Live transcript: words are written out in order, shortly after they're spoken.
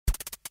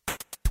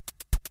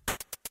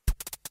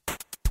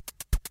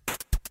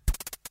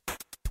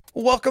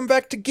Welcome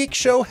back to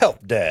Geekshow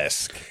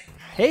Helpdesk.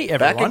 Hey,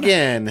 everyone. Back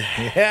again.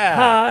 Yeah.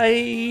 Hi.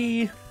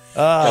 It's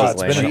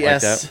been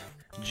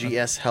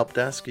GS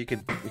Helpdesk. You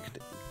could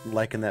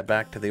liken that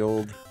back to the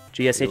old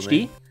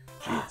GSHD?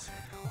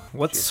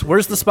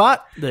 Where's the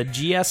spot? The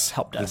GS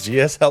Help The Desk.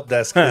 GS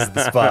Helpdesk is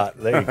the spot.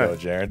 There you go,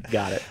 Jared.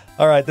 Got it.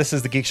 All right, this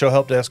is the Geekshow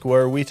Helpdesk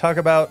where we talk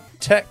about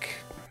tech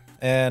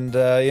and,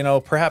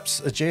 perhaps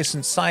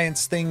adjacent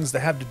science things that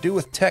have to do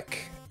with tech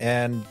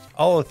and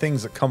all the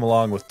things that come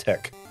along with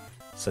tech,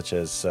 such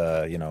as,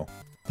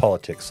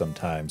 politics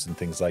sometimes and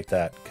things like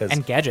that.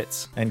 And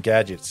gadgets. And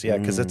gadgets, yeah,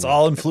 because it's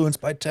all influenced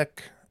by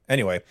tech.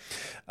 Anyway,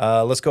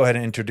 let's go ahead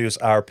and introduce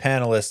our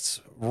panelists.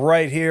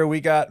 Right here, we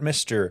got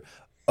Mr.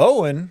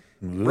 Owen.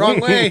 Wrong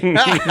way.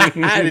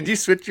 Did you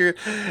switch your...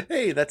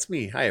 Hey, that's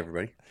me. Hi,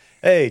 everybody.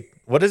 Hey,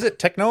 what is it?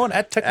 Technoan?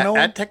 At Technoan?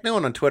 At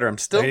Technoan on Twitter. I'm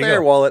still There you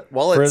there go.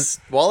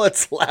 while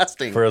it's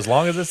lasting. For as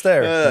long as it's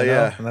there.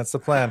 Yeah. And that's the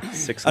plan.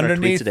 600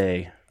 tweets a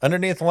day.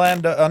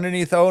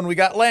 Underneath Owen, we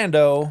got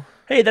Lando.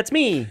 Hey, that's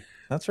me.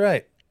 That's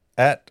right.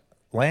 At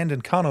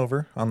Landon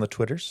Conover on the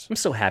Twitters. I'm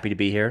so happy to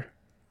be here.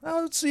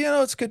 Oh, it's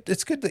good.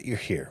 It's good that you're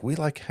here. We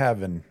like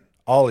having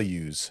all of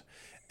yous.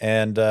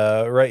 And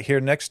right here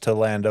next to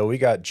Lando, we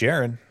got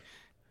Jaren.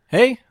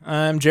 Hey,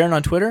 I'm Jaren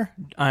on Twitter.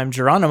 I'm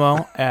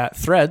Geronimo at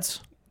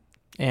Threads.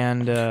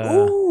 And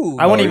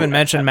I won't even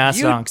mention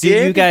Mastodon. 'Cause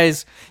you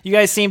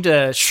guys seem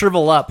to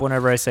shrivel up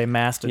whenever I say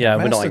Mastodon. Yeah,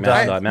 we don't like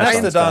Mastodon.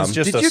 Mastodon's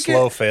just Did a you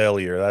slow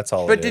failure. That's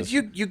all But it is.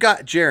 did you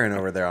got Jaren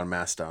over there on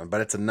Mastodon,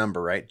 but it's a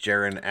number, right?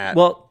 Jaren at...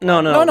 Well, no.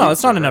 No,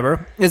 it's not a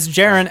number. It's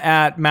Jaren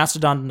at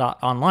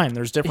Mastodon.online.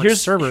 There's different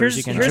servers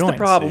you can join. Here's the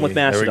problem See, with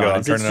there we go. Mastodon. I'm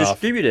It's turning it off.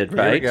 distributed, There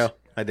right? we go.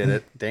 I did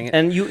it. Dang it.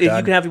 And you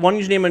can have one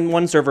username in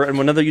one server and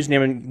another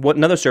username in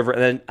another server,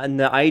 and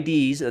the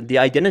IDs, the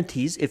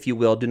identities, if you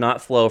will, do not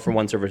flow from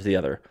one server to the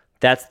other.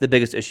 That's the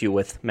biggest issue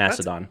with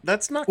Mastodon.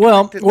 That's not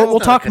Well, connected. we'll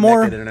That's not talk a more.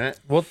 connected internet.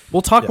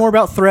 We'll talk more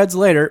about Threads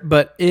later,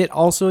 but it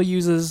also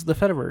uses the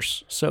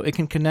Fediverse, so it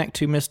can connect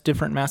to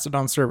different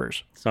Mastodon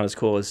servers. It's not as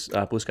cool as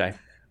Blue Sky.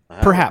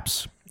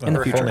 Perhaps in the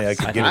If future. only I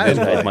could I get think it in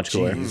Blue Sky is like, much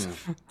cooler. geez.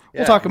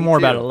 We'll talk me more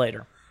about too. it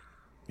later.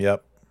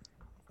 Yep.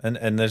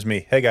 And there's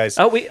me. Hey, guys.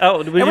 Did we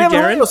And do we have a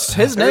Jaren? host.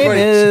 His name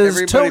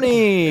is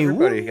Tony.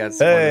 Everybody got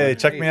someone Hey, there.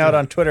 check me out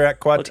on Twitter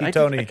at Quad Look, T I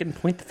Tony can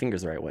point the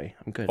fingers the right way.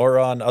 I'm good. or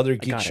on other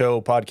Geek got it. Show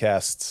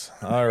podcasts.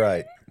 All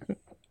right.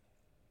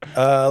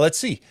 Let's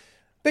see.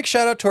 Big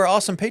shout out to our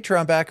awesome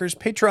Patreon backers,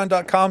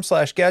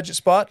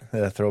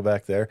 patreon.com/gadgetspot.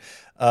 Throwback there.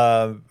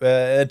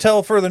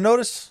 Until further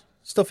notice,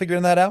 still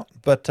figuring that out.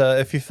 But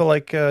if you feel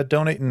like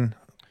donating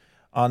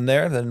on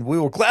there, then we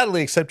will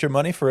gladly accept your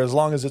money for as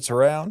long as it's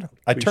around.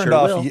 I turned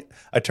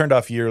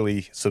off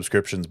yearly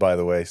subscriptions, by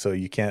the way, so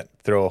you can't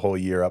throw a whole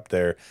year up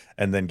there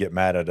and then get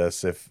mad at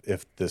us if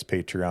this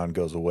Patreon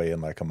goes away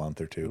in like a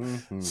month or two.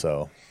 Mm-hmm.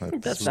 So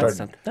That's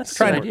a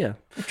good idea.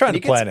 I'm trying to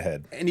You get plan some-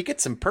 ahead. And you get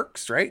some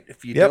perks, right?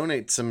 If you Yep.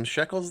 donate some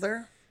shekels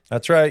there.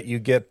 That's right. You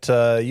get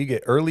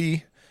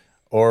early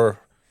or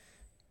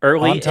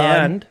Early on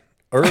time.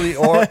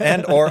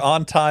 and or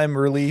on time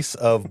release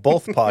of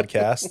both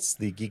podcasts,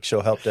 the Geek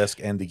Show Helpdesk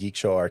and the Geek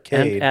Show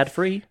Arcade. ad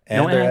free.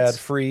 And No they're ads. ad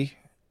free.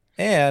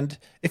 And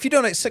if you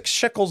donate 6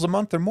 shekels a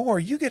month or more,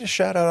 you get a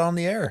shout out on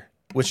the air,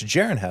 which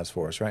Jaren has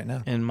for us right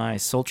now. In my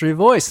sultry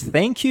voice,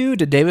 thank you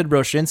to David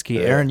Broshinsky,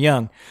 Aaron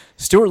Young,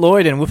 Stuart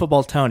Lloyd, and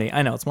Wiffleball Tony.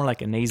 I know, it's more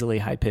like a nasally,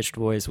 high-pitched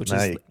voice, which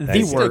is the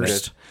Nice.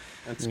 worst.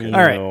 That's good.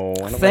 All right. No, I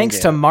don't Thanks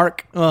like to it.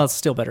 Mark. Well, it's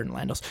still better than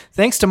Lando's.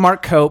 Thanks to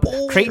Mark Cope.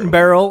 Crate and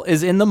Barrel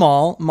is in the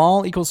mall.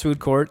 Mall equals food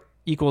court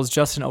equals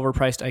just an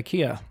overpriced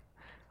IKEA.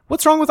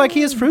 What's wrong with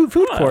IKEA's food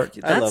court?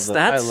 I love the- I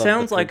That love the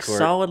sounds food like court.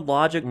 solid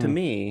logic to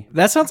me.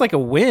 That sounds like a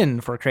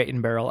win for Crate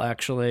and Barrel,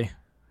 actually.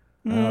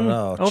 I don't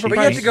know. Overpriced. Cheap But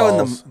you have to go in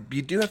balls.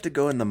 you do have to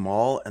go in the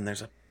mall, and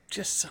there's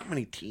just so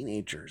many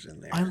teenagers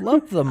in there. I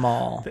love the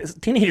mall.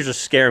 Teenagers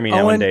just scare me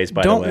Owen, nowadays,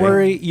 by the way. don't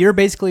worry. You're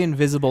basically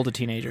invisible to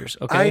teenagers,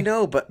 okay? I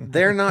know, but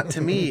they're not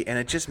to me, and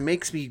it just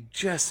makes me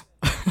just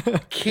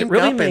kink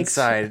Really up makes,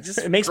 inside. It just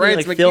it makes me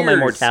grinds like feel my gears.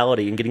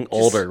 mortality and getting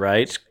older,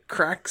 right?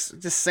 Cracks,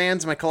 just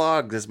sands my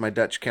clogs, as my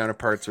Dutch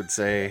counterparts would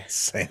say.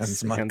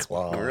 Sans my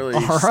claw. It really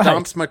All right.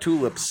 stomps my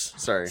tulips.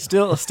 Sorry.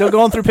 Still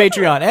going through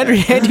Patreon.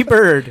 Andy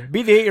Bird,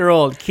 be the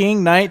 8-year-old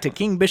King Knight to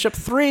King Bishop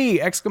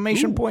 3!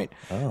 Exclamation point.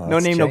 No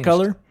that's name, no changed.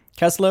 color.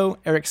 Keslow,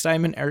 Eric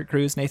Steinman, Eric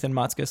Cruz, Nathan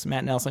Motzkus,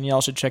 Matt Nelson.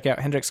 Y'all should check out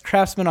Hendrix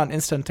Craftsman on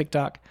Insta and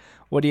TikTok.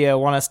 What do you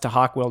want us to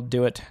hawk? We'll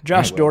do it.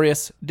 Josh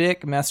Dorius,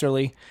 Dick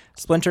Masterly,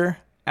 Splinter,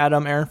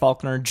 Adam, Aaron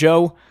Faulkner,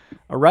 Joe.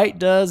 A right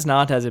does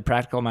not, as a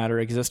practical matter,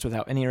 exist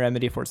without any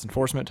remedy for its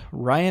enforcement.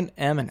 Ryan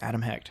M. and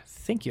Adam Hecht.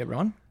 Thank you,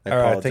 everyone. I All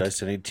right, apologize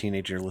to any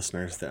teenager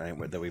listeners that I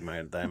might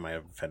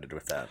have offended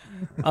with that.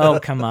 Oh,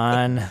 come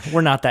on. We're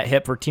not that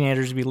hip for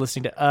teenagers to be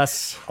listening to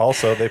us.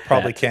 Also, they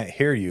probably can't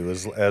hear you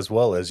as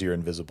well as you're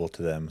invisible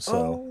to them.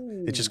 So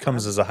it just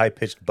comes as a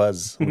high-pitched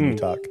buzz when you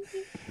talk.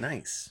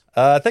 Nice.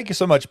 Thank you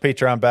so much,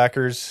 Patreon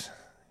backers.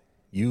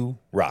 You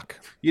rock.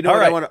 You know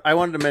All what? right. I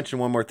wanted to mention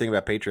one more thing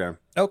about Patreon.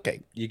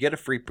 Okay. You get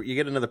you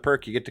get another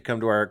perk. You get to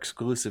come to our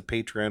exclusive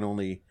Patreon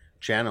only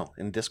channel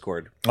in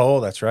Discord. Oh,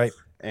 that's right.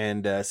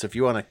 And so if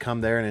you want to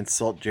come there and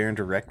insult Jaron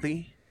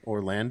directly,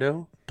 or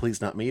Lando,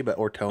 please not me, but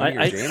or Tony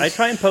or James. I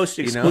try and post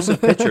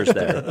exclusive pictures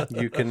there.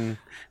 You can.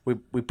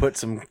 We put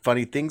some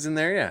funny things in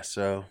there. Yeah.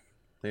 So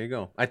there you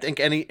go. I think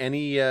any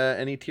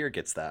tier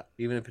gets that,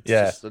 even if it's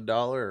just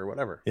 $1 or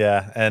whatever.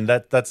 Yeah, and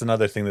that's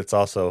another thing that's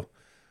also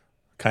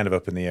kind of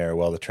up in the air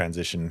while the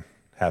transition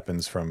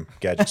happens from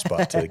Gadget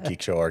Spot to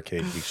Geek Show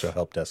Arcade, Geek Show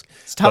Helpdesk.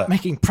 Stop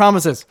making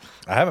promises.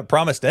 I haven't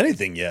promised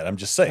anything yet. I'm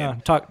just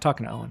saying.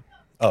 Talking to Owen.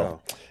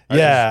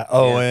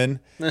 Owen.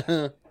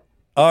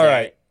 All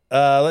right.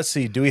 Let's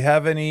see. Do we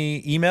have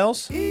any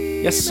emails?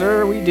 Yes,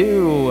 sir, we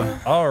do.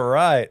 All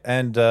right.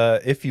 And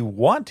if you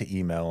want to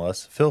email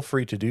us, feel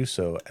free to do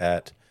so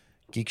at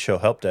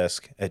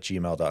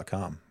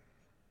geekshowhelpdesk@gmail.com.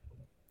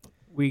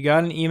 We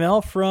got an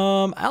email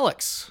from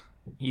Alex.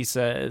 He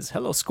says,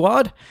 "Hello,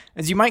 squad.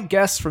 As you might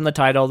guess from the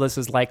title, this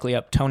is likely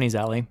up Tony's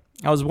alley.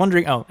 I was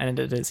wondering, and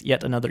it is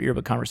yet another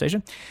earbook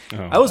conversation.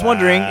 I was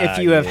wondering if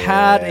you have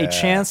had a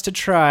chance to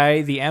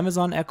try the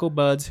Amazon Echo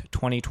Buds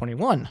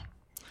 2021.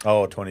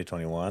 Oh,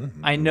 2021.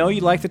 I know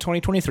you like the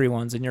 2023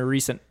 ones in your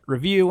recent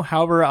review.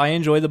 However, I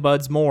enjoy the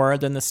Buds more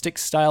than the stick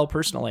style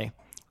personally.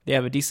 They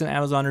have a decent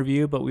Amazon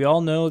review, but we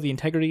all know the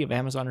integrity of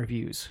Amazon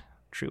reviews.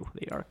 True,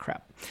 they are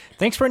crap.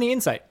 Thanks for any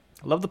insight.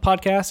 I love the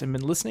podcast and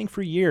been listening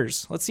for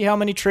years. Let's see how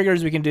many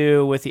triggers we can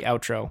do with the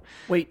outro.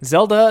 Wait.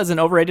 Zelda is an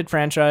overrated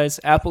franchise.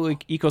 Apple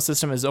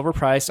ecosystem is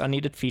overpriced,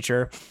 unneeded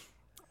feature.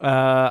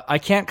 I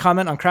can't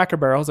comment on Cracker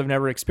Barrels. I've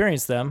never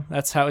experienced them.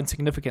 That's how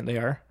insignificant they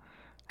are.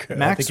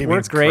 Max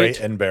worked great.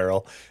 Crate and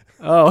Barrel.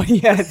 Oh,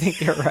 yeah, I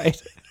think you're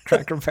right.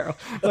 Cracker Barrel.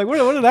 Like,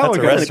 where did that one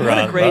go?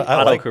 Restaurant. Great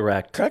I like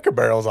autocorrect. Cracker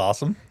Barrel's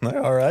awesome.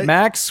 They're all right.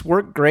 Max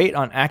worked great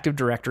on Active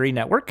Directory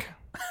Network.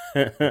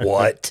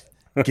 What?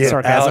 Get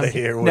Sarcasm. out of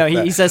here with No,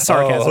 that. he says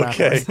sarcasm. Oh,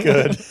 okay,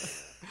 good.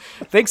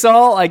 Thanks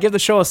all. I give the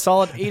show a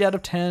solid 8 out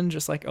of 10,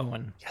 just like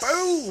Owen.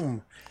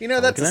 Boom. You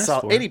know, that's can a ask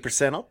solid for it.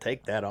 80%. I'll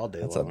take that all day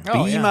That's a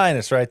long. B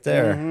minus right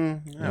there.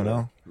 You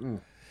know?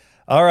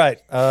 All right.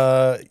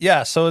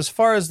 So as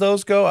far as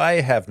those go, I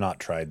have not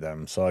tried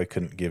them, so I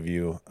couldn't give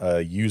you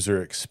a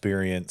user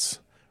experience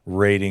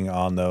rating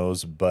on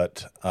those.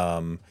 But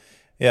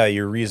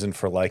your reason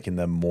for liking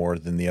them more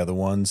than the other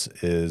ones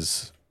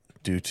is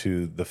due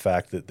to the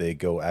fact that they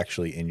go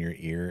actually in your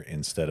ear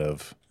instead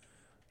of,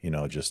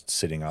 just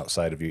sitting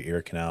outside of your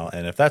ear canal.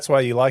 And if that's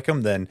why you like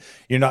them, then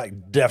you're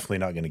definitely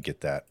not going to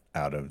get that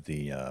out of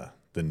the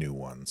new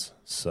ones.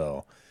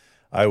 So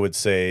I would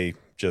say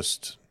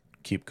just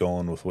keep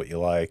going with what you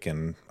like,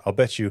 and I'll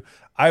bet you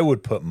I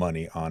would put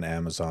money on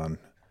Amazon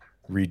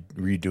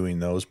redoing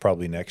those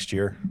probably next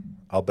year.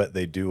 I'll bet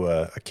they do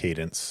a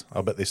cadence.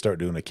 I'll bet they start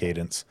doing a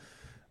cadence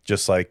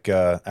just like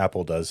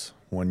Apple does.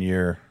 1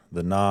 year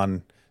the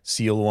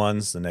non-sealed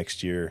ones, the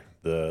next year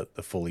the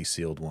fully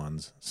sealed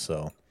ones.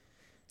 So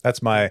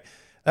that's my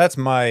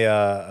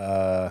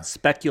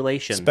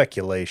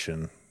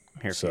Speculation.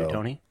 Here for you,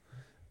 Tony.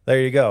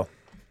 There you go.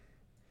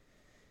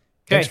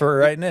 Thanks for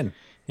writing in.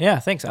 Yeah,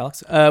 thanks,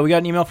 Alex. We got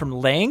an email from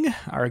Lang,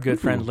 our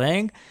good friend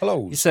Lang.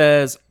 Hello. He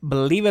says,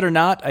 "Believe it or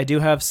not, I do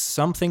have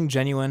something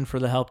genuine for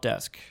the help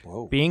desk.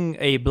 Whoa. Being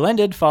a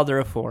blended father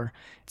of 4,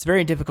 it's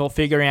very difficult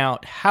figuring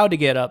out how to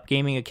set up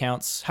gaming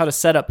accounts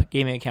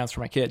for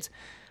my kids.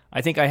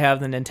 I think I have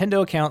the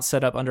Nintendo account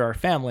set up under our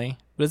family,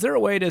 but is there a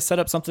way to set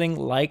up something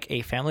like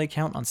a family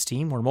account on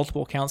Steam where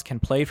multiple accounts can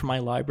play from my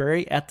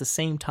library at the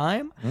same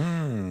time?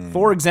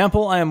 For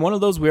example, I am one of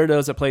those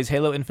weirdos that plays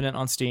Halo Infinite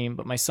on Steam,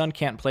 but my son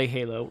can't play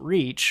Halo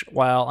Reach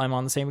while I'm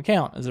on the same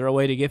account. Is there a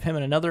way to give him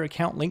another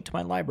account linked to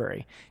my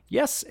library?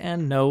 Yes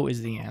and no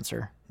is the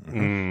answer." What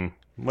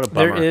a bummer.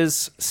 There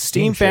is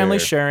Steam Family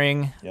Share.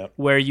 Sharing,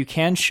 where you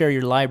can share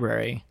your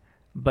library,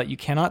 but you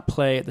cannot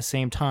play at the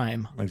same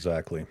time.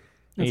 Exactly.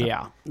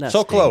 Yeah. That So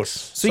stinks. close.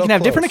 So you can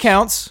have different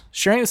accounts,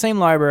 sharing the same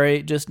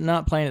library, just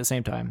not playing at the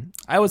same time.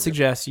 I would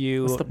suggest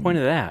you What's the point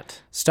of that?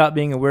 stop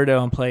being a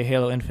weirdo and play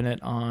Halo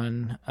Infinite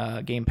on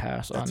Game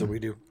Pass. That's what we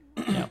do.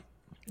 Yeah.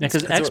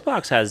 Because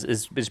Xbox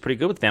is pretty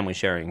good with family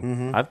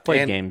sharing. I've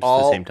played games all,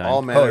 at the same time.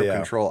 all manner of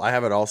control. I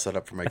have it all set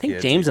up for my I think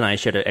kids. James and I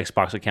shared an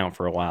Xbox account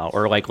for a while,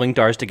 or like linked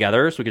ours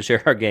together so we could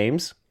share our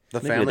games. The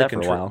Maybe we did family that for a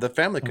control. while. The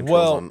family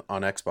controls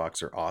on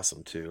Xbox are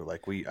awesome too.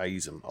 Like I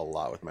use them a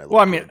lot with my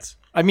little kids.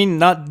 I mean,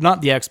 not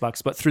the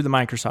Xbox, but through the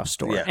Microsoft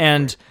Store. Yeah,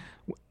 and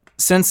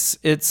since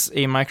it's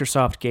a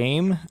Microsoft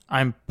game,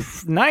 I'm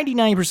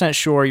 99%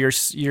 sure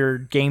your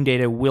game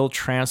data will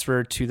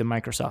transfer to the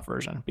Microsoft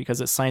version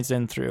because it signs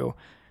in through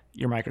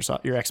your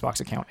Xbox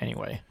account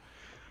anyway.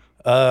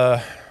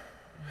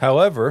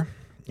 However,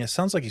 it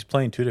sounds like he's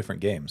playing 2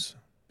 different games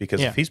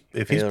because if he's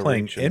Halo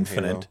playing Reach and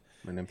Infinite,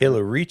 Halo Halo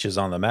Reach is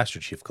on the Master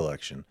Chief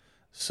Collection,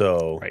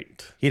 so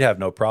he'd have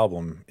no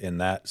problem in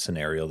that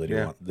scenario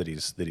that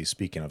he's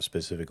speaking of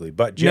specifically.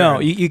 But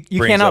No, Jared you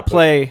brings cannot up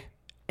play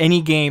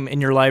any game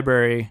in your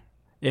library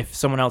if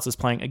someone else is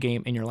playing a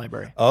game in your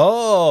library.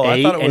 Oh,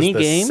 I thought it was any the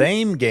game?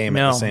 same game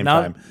at No, the same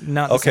not- time.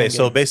 not the okay, same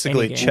so game.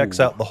 basically Any it game. checks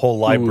out the whole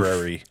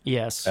library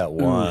Yes. at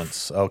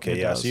once. Okay,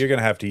 It does. so you're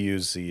gonna have to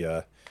use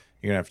the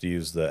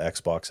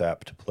Xbox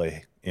app to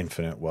play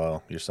Infinite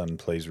while your son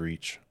plays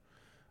Reach.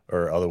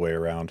 or other way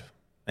around.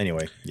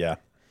 Anyway, yeah.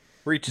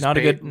 Reach is Not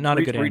a paid.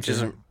 good Reach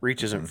answer.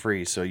 isn't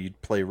free, so you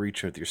play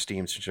Reach with your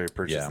Steam since you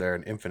purchase Yeah. there,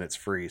 and Infinite's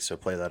free, so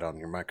play that on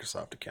your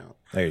Microsoft account.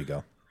 There you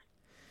go.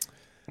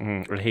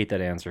 I hate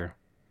that answer.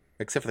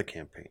 Except for the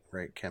campaign,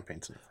 right?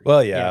 Campaign's not free.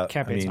 Well, yeah.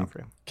 Campaign's not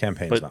free.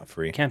 Campaign's But not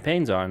free.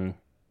 Campaign's on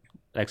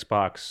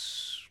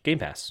Xbox Game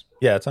Pass.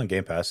 Yeah, it's on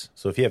Game Pass.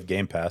 So if you have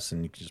Game Pass,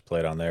 then you can just play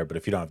it on there. But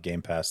if you don't have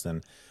Game Pass,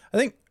 then I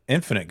think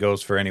Infinite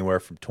goes for anywhere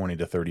from $20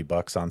 to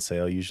 $30 on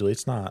sale. Usually,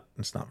 it's not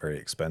very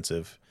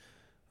expensive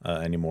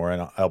anymore.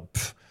 And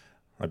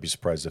I'd be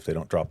surprised if they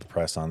don't drop the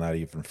price on that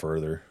even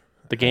further.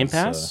 The Game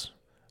Pass?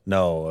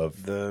 No,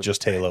 of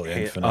just Halo Ha-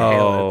 Infinite.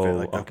 Halo Infinite,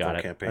 like the got full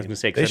it. campaign. I was going to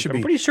say, They 'cause should I'm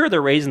be- pretty sure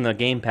they're raising the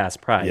Game Pass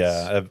price.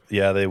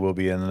 Yeah, they will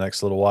be in the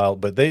next little while.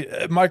 But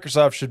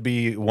Microsoft should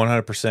be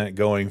 100%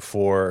 going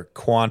for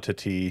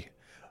quantity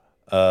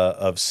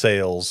of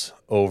sales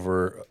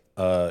over,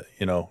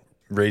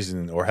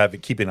 raising or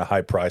keeping a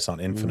high price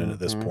on Infinite at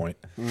this point.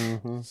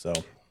 So,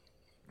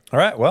 all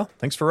right. Well,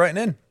 thanks for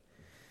writing in.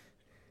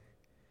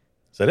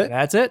 Is that it?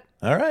 That's it.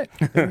 All right.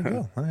 There you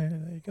go. All right,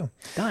 there you go.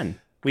 Done.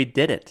 We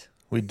did it.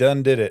 We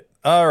done did it.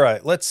 All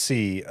right. Let's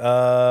see.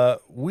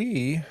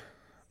 We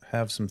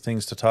have some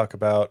things to talk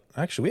about.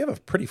 Actually, we have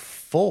a pretty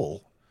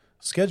full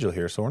schedule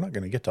here, so we're not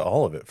going to get to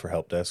all of it for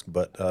Help Desk,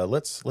 but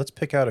let's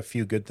pick out a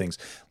few good things.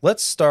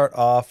 Let's start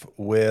off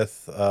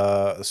with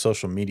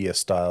social media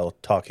style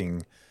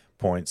talking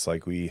points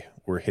like we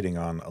were hitting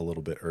on a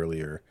little bit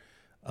earlier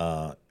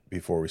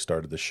before we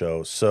started the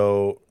show.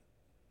 So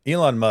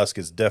Elon Musk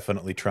is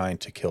definitely trying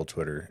to kill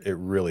Twitter. It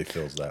really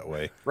feels that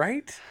way.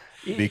 Right?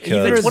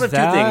 Because It's one of two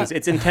that- things.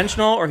 It's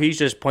intentional or he's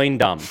just plain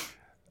dumb.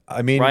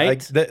 I mean, Right?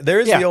 there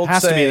is Yeah, the old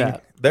has to be saying.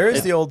 that. There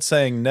is the old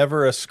saying: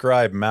 "Never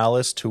ascribe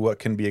malice to what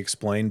can be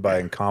explained by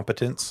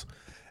incompetence."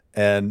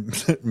 And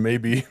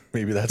maybe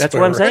that's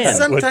what I'm saying. we're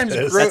at with Sometimes,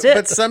 this. That's it.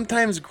 but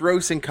sometimes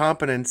gross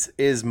incompetence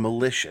is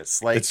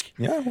malicious. Like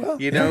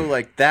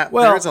like that.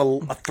 Well, there's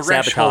a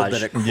threshold sabotage.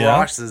 that it Yeah.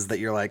 crosses that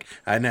you're like,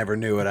 I never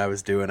knew what I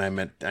was doing.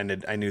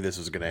 I knew this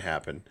was going to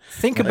happen.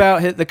 Think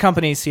about the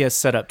companies he has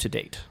set up to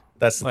date.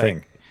 That's the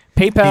thing.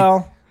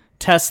 PayPal,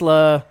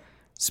 Tesla,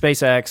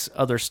 SpaceX,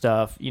 other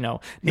stuff. None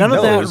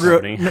of knows.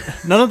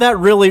 none of that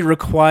really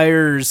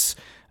requires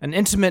an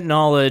intimate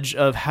knowledge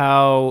of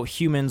how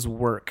humans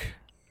work.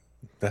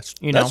 That's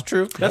That's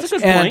true. That's a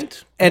good And,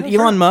 point. and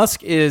Elon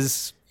Musk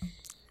is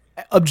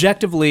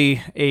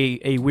objectively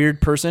a weird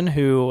person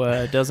who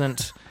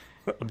doesn't,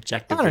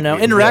 Objectively. I don't know,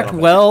 interact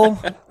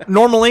well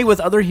normally with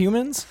other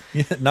humans.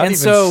 Not and even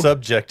so-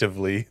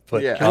 subjectively,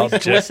 but Yeah. Can we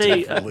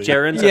say objectively.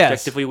 Jaren's Yes.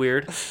 objectively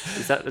weird?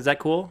 Is that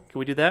cool? Can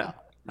we do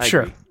that? I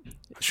Sure. agree.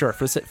 Sure,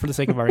 for the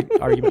sake of our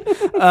argument.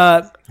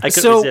 I couldn't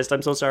So- resist.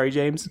 I'm so sorry,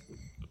 James.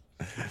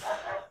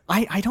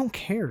 I don't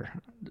care.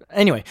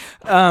 Anyway,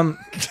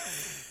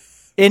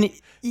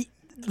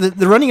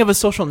 the running of a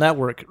social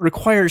network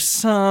requires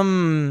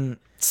some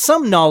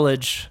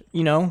knowledge,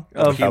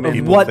 of How of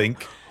people what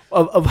think.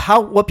 of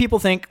how what people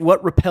think,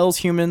 what repels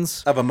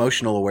humans. Of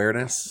emotional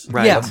awareness.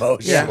 Right. Yeah,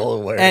 Emotional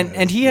awareness.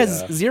 and he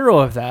has zero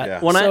of that.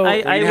 Yeah. When So-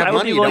 I you have would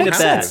money, be you willing to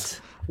don't have bet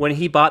when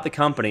he bought the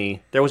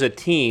company, there was a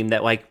team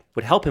that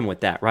would help him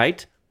with that,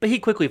 right? But he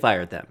quickly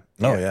fired them.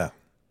 Oh yeah.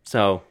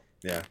 So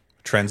Yeah.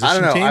 Transition I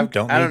don't know. team. I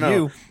don't don't need know.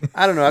 you.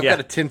 I don't know. I've Yeah. got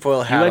a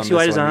tinfoil hat UX on UI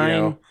this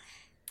design, one.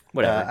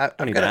 whatever.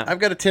 Don't need that. I've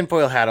got a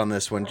tinfoil hat on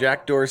this one.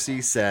 Jack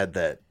Dorsey said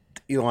that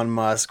Elon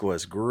Musk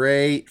was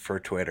great for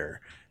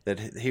Twitter. That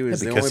he was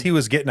the Because only. he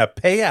was getting a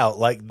payout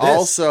like this.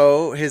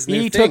 Also, his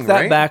new he thing, took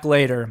that right? back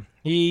later.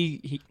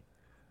 He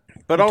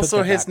But took also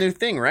that his back. new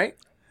thing, right?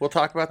 We'll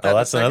talk about that. Oh, in a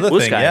that's second. another Blue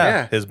thing. Sky. Yeah.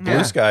 Yeah. His blue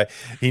Yeah. sky.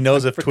 He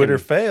knows if Twitter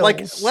fails.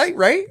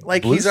 Right?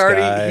 Like Blue he's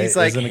already. Sky He's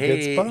like, is in a good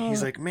hey, spot.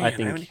 he's like, man, I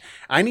think-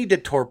 I need to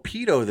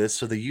torpedo this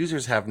so the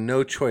users have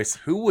no choice.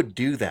 Who would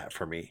do that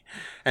for me?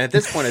 And at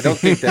this point, I don't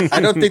think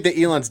that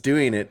Elon's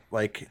doing it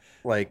like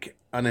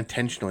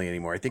unintentionally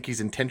anymore. I think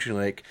he's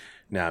intentionally like,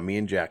 nah, me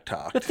and Jack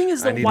talked. The thing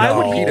is, I that need why to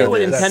would he torpedo do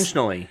it this.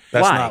 intentionally?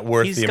 That's why? not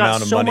worth He's the got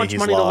amount of so money much he's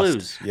money lost. to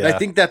lose. Yeah. I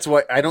think that's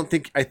why I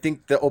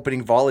think the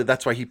opening volley,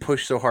 that's why he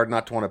pushed so hard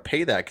not to want to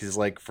pay that, because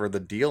like, for the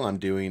deal I'm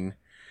doing,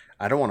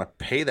 I don't want to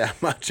pay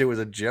that much. It was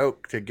a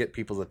joke to get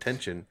people's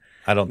attention.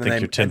 I don't think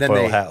And your then- and then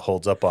tinfoil they- hat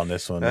holds up on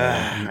this one.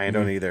 man. I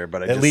don't either,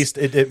 but At least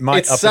it might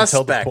it's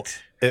until the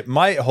suspect. it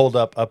might hold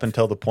up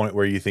until the point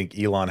where you think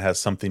Elon has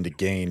something to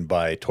gain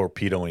by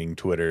torpedoing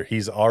Twitter.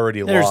 He's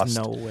already There's lost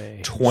no way.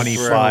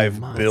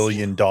 $25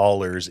 billion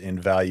in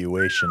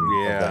valuation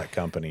Yeah. of that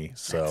company.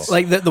 So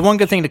Like the one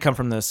good thing to come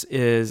from this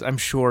is I'm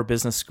sure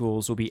business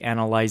schools will be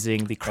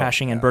analyzing the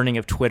crashing and burning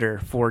of Twitter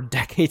for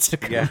decades to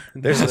come. Yeah,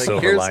 There's a Like,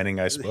 silver here's- lining,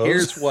 I suppose.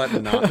 Here's what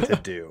not to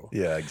do: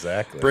 yeah,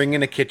 exactly. bring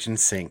in a kitchen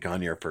sink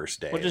on your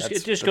first day. Well, it just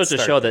Let's goes to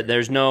start show there. that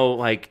there's no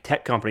like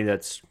tech company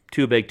that's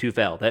too big to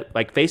fail. That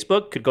like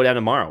Facebook could go down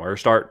tomorrow or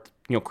start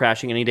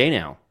crashing any day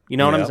now. You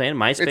know what Yeah. I'm saying?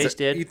 MySpace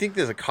did. You think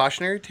there's a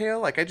cautionary tale?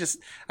 Like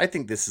I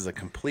think this is a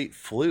complete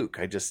fluke.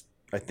 I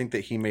think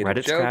that he made a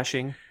Reddit's joke.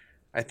 crashing.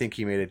 I think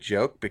he made a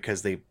joke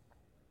because they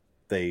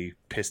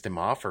pissed him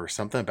off or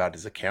something about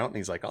his account, and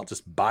he's like, "I'll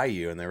just buy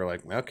you," and they were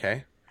like,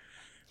 "Okay."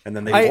 And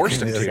then they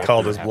forced him They to.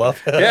 called his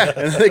bluff. Yeah,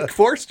 and they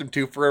forced him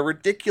to for a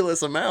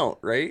ridiculous amount,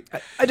 right?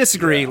 I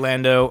disagree,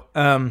 Lando.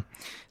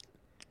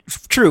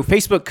 True,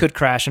 Facebook could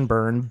crash and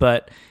burn,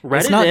 but Reddit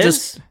it's not is,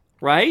 just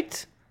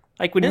right.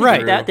 Like we didn't Right.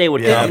 think that day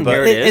would Yeah, happen. but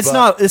Here it is.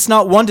 it's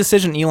not one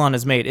decision Elon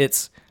has made.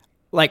 It's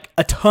like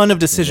a ton of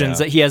decisions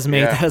that he has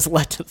made that has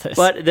led to this.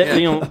 But in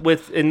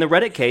the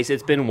Reddit case,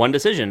 it's been one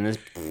decision.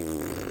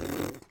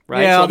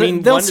 Right? Yeah, So, I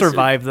mean, they'll one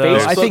survive though.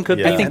 I think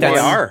Facebook- I think and they that's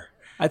are.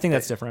 I think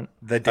that's different.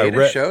 The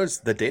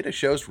data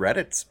shows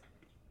Reddit's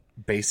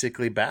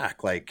basically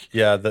back. Like,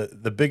 Yeah,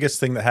 the biggest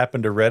thing that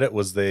happened to Reddit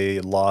was they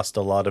lost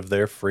a lot of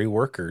their free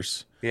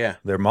workers, yeah,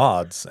 their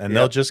mods, and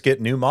they'll just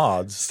get new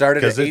mods.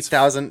 started at 'cause it's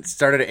 8,000.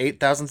 Started at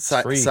 8,000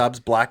 free. subs,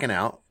 blacking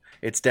out.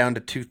 It's down to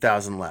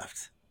 2,000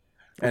 left.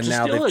 And is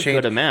now still they've a changed.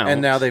 good amount.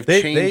 And now they've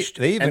They changed.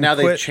 even and now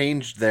quit- they've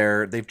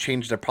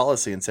changed their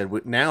policy and said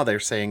now they're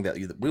saying that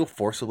we'll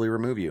forcibly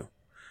remove you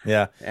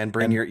Yeah, and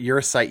bring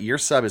your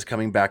sub is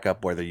coming back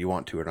up whether you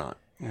want to or not.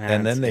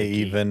 and then they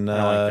even I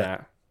don't like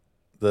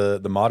that.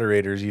 the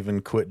moderators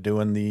even quit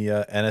doing the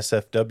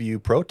NSFW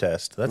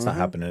protest. That's not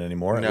happening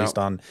anymore, at No. least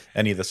on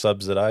any of the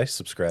subs that I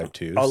subscribe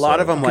to. A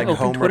lot of them like Open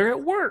Homer. Twitter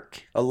at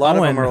work. A lot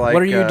of Owen, them are like,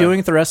 what are you doing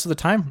with the rest of the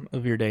time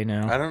of your day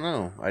now? I don't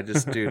know. I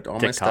just dude, all my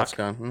TikTok. stuff's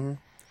gone.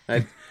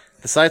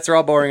 The sites are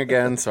all boring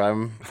again, so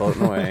I'm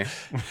floating away.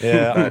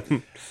 Yeah.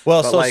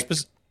 Well, But so like,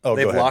 go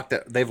they've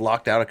ahead.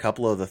 locked out a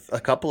couple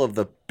of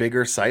the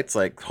bigger sites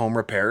like Home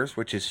Repairs,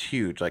 which is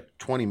huge, like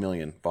 20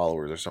 million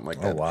followers or something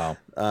like Oh that.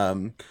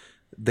 wow.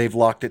 They've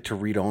locked it to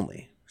read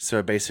only,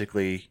 so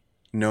basically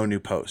no new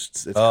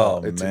posts. It's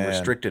in man.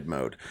 restricted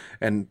mode,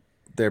 and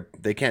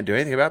they can't do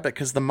anything about it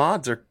because the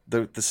mods are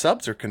the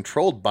subs are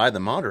controlled by the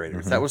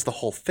moderators. That was the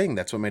whole thing.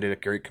 That's what made it a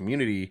great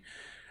community.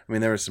 I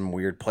mean, there were some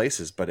weird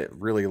places, but it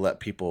really let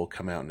people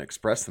come out and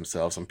express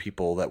themselves, and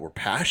people that were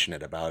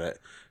passionate about it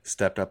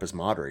stepped up as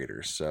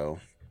moderators. So,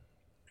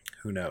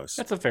 who knows?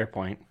 That's a fair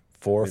point.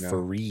 For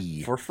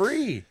free. For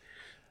free.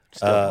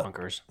 Still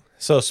bonkers.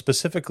 So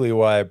specifically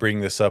why I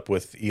bring this up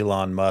with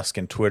Elon Musk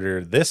and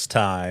Twitter this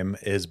time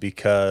is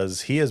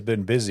because he has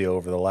been busy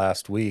over the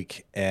last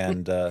week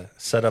and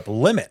set up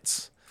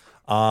limits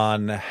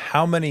on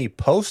how many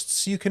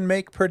posts you can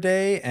make per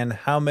day and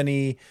how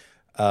many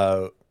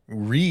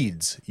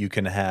reads you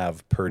can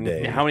have per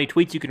day. How many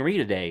tweets you can read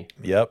a day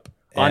Yep.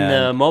 on And-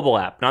 the mobile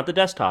app, not the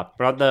desktop,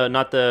 not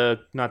the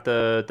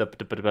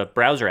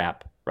browser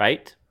app,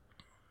 right?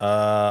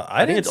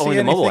 I think it's didn't only see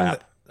the mobile anything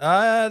app.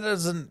 That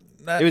doesn't.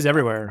 That, It was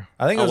everywhere.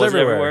 I think it Oh, was was it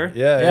everywhere. everywhere?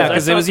 Yeah. Yeah, yeah.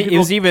 because I it was saw it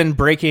was even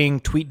breaking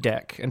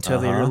TweetDeck until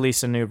they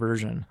released a new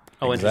version.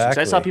 Oh, interesting. 'Cause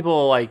I saw Exactly.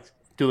 people like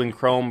doing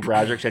Chrome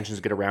browser extensions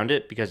to get around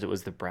it because it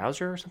was the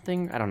browser or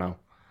something. I don't know.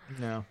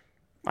 No.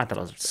 I thought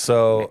it was.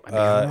 So Maybe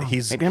I'm wrong.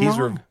 he's Maybe I'm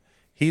wrong.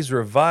 he's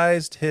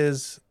revised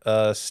his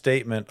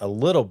statement a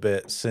little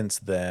bit since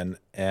then,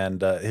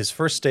 and his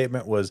first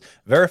statement was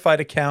verified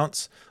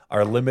accounts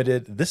are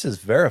limited. This is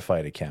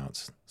verified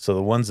accounts, so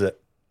the ones that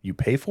you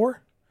pay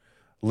for,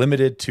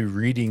 limited to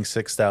reading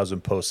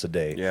 6,000 posts a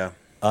day. Yeah.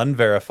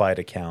 Unverified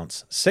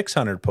accounts,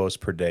 600 posts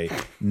per day.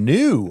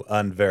 New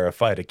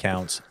unverified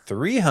accounts,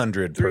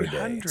 300 per day.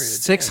 300.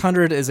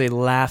 600 is a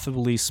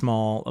laughably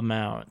small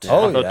amount.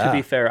 Oh, Although yeah. to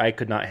be fair, I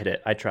could not hit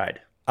it. I tried.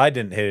 I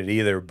didn't hit it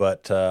either,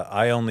 but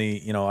I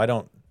only, I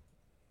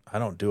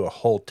don't do a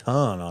whole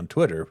ton on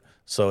Twitter,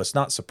 so it's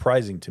not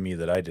surprising to me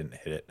that I didn't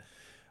hit it.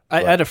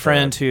 I had a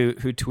friend who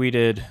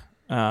tweeted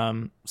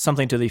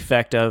something to the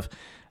effect of,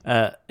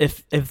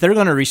 if they're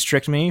going to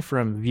restrict me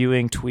from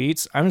viewing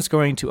tweets, I'm just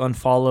going to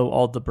unfollow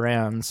all the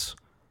brands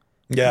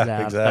Yeah,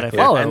 that I exactly.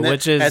 follow, and then,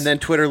 which is and then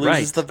Twitter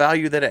loses right. the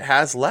value that it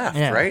has left,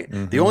 Yeah. right?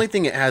 The only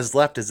thing it has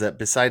left is that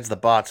besides the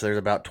bots, there's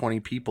about 20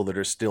 people that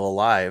are still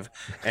alive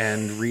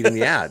and reading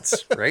the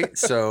ads, right?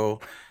 So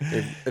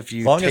if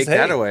you Long as, take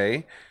that hey,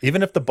 away,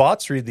 Even if the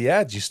bots read the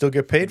ads, you still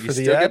get paid you for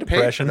the still ad get paid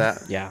impression. for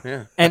that. Yeah.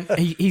 Yeah. And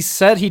he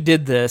said he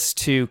did this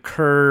to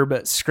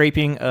curb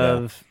scraping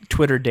of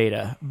Twitter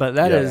data, but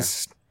that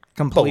is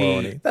complete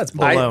Baloney. That's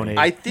baloney.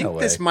 I think No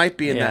this way. might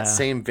be in Yeah. that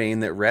same vein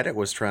that Reddit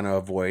was trying to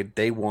avoid.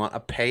 They want a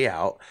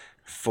payout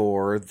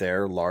for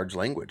their large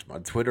language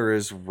mod. Twitter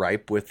is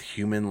ripe with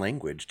human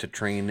language to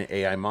train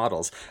AI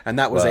models, and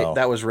that was Wow.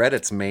 that was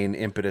Reddit's main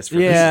impetus for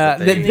yeah,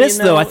 this. Is that they- this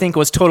You though I know- think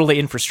was totally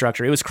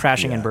infrastructure. It was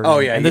crashing and burning. oh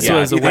yeah, and this yeah,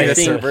 was a you think way. the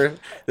think- server.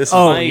 This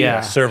Oh is,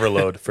 yeah, Server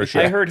load for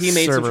sure. I heard he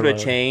made some Server sort of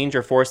load. change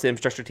or forced the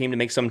infrastructure team to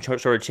make some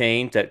sort of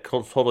change that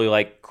totally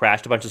like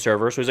crashed a bunch of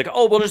servers. So he's like,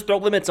 "Oh, we'll just throw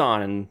limits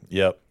on," and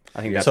Yep.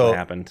 I think that's So what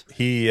happened.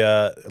 he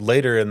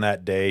later in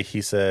that day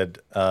he said,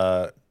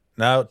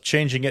 now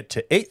changing it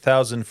to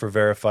 8,000 for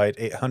verified,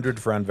 800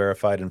 for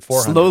unverified, and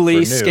 400 slowly for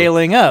new.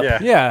 scaling up. Yeah.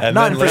 Yeah, And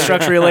not then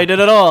infrastructure related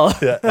at all.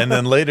 Yeah, and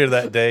then later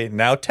that day,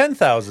 now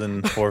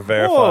 10,000 for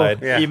verified.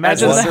 yeah.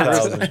 Imagine as, that. the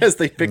servers- 1,000. as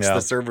they fixed Yeah.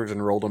 the servers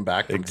and rolled them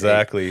back. From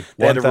Exactly. tape.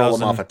 They had to roll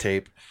them 1,000 off a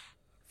tape.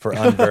 for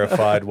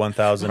unverified,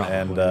 1,000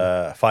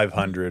 and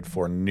 500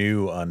 for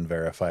new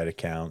unverified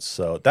accounts.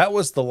 So that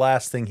was the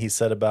last thing he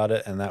said about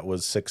it, and that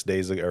was 6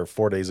 days ago or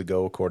 4 days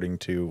ago, according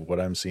to what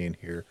I'm seeing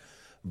here.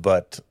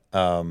 But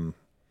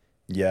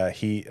Yeah,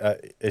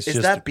 it's Is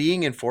just that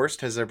being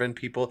enforced? Has there been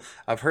people?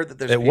 I've heard that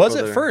there's. it people was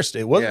that at are- first.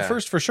 It was Yeah. at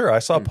first for sure. I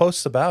saw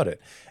posts about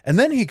it, and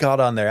then he got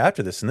on there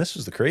after this, and this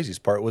was the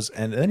craziest part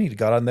and then he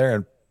got on there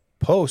and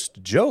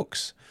post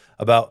jokes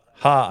about,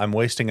 I'm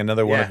wasting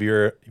another one Yeah. of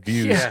your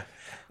views. Yeah.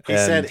 He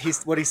And- said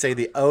what did he say?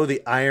 The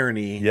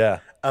irony Yeah.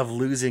 of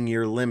losing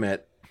your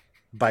limit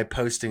by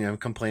posting and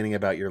complaining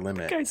about your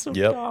limit. Guy's so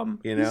Yep. dumb.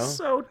 You know? He's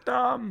so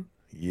dumb.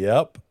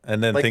 Yep.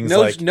 And then Like things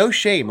no like no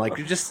shame. Like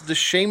you just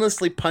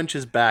shamelessly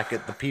punches back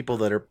at the people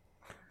that are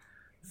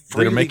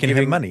making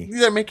him money.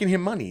 They're making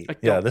him money.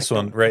 yeah, this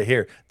one right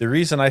here. The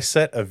reason I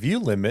set a view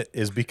limit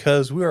is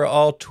because we are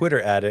all Twitter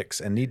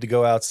addicts and need to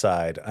go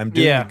outside. I'm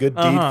doing Yeah, a good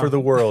deed for the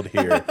world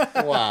here.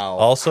 Wow.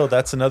 Also,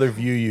 that's another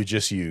view you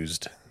just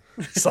used.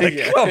 It's like,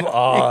 come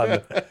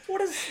on.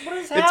 What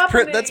is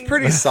happening? That's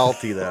pretty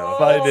salty though.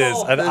 But it is.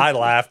 And I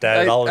laughed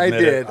at it. I'll I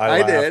admit it.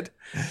 I laughed. did.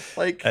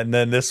 Like And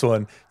then this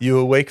one, you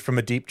awake from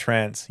a deep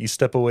trance. You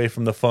step away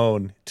from the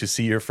phone to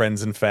see your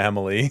friends and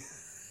family.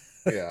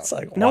 yeah. It's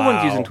like, No wow.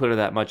 one's using Twitter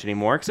that much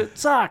anymore because it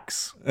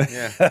sucks.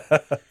 Yeah.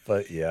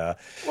 But yeah.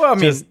 Well, I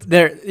mean,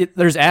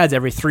 there's ads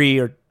every three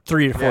to four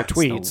Yeah, it's the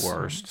tweets.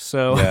 worst.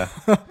 So Yeah.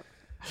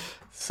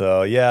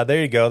 So yeah,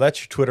 there you go. That's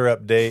your Twitter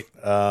update.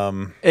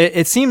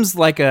 it seems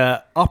like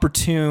a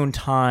opportune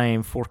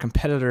time for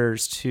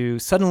competitors to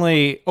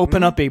suddenly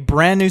open up a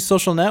brand new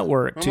social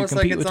network to Almost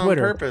compete like it's with on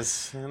Twitter.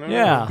 purpose. I don't know.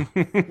 Yeah.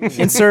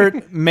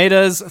 Insert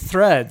Meta's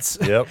Threads.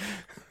 Yep.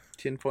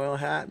 Tinfoil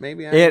hat,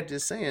 maybe. I'm It-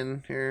 just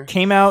saying here.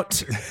 Came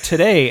out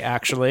today,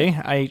 actually.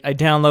 I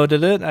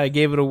downloaded it. I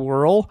gave it a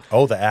whirl.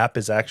 Oh, the app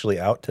is actually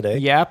out today.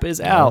 The app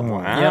is out.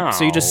 wow. Yep.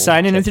 So you just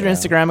sign in with Check your it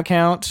out. Instagram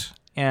account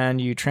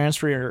and you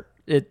transfer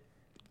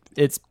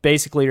it's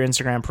basically your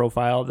Instagram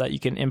profile that you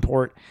can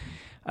import.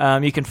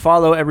 You can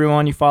follow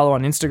everyone you follow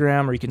on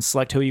Instagram, or you can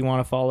select who you want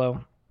to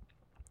follow.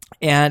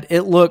 And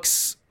it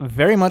looks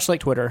very much like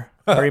Twitter,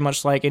 very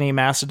much like any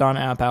Mastodon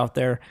app out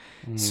there.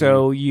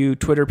 So you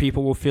Twitter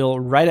people will feel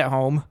right at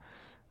home.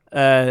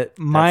 That's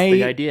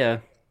the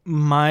idea.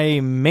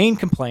 My main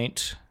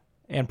complaint,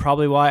 and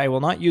probably why I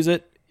will not use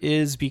it,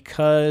 is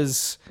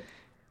because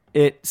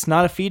it's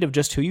not a feed of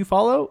just who you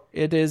follow.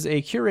 It is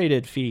a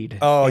curated feed.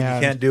 Oh, you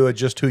And can't do it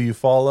just who you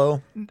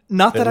follow.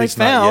 Not that At I least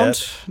not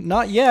found.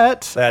 Not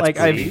yet. That's like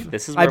pretty-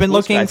 This is where I've been Blue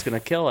looking. Sky's going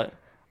to kill it.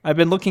 I've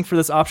been looking for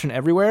this option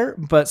everywhere,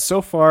 but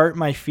so far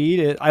my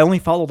feed, I only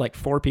followed like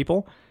 4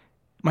 people.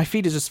 My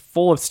feed is just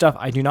full of stuff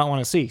I do not want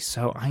to see.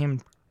 So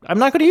I'm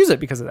not going to use it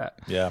because of that.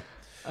 Yeah.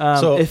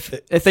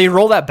 If they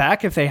roll that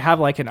back, if they have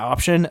like an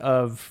option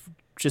of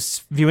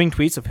just viewing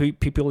tweets of who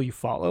people you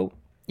follow,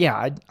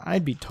 yeah,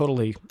 I'd be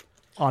totally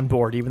on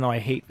board, even though I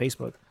hate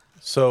Facebook.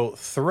 So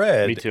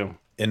Thread, Me too.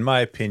 in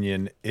my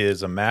opinion,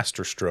 is a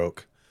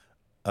masterstroke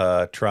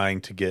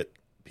trying to get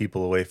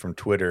people away from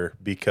Twitter,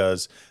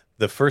 because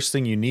the first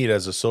thing you need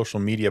as a social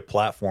media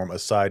platform,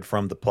 aside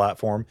from the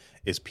platform,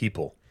 is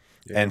people.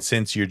 Yeah. And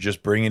since you're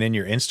just bringing in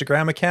your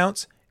Instagram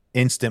accounts,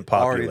 instant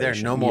population. Already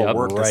there. No more Yep.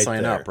 work to Right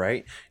sign there. up,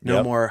 right? No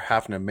Yep. more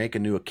having to make a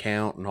new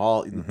account and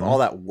all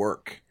that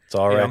work. It's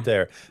all Yeah. right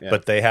there. Yeah.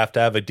 But they have to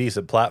have a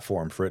decent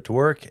platform for it to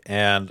work.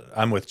 And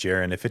I'm with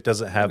Jaron. If it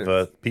doesn't have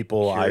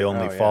people I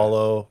only yeah.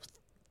 follow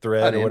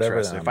thread or whatever,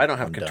 Uninterested. then If I don't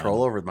have I'm control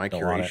done. over my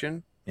Don't want it.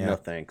 curation, Yeah. no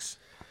thanks.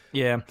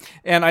 Yeah,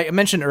 and I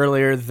mentioned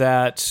earlier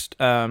that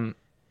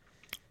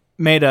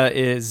Meta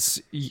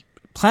is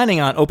planning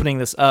on opening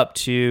this up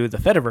to the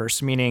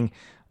Fediverse, meaning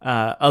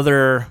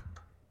other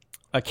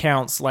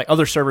accounts, like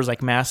other servers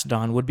like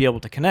Mastodon, would be able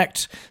to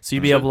connect. So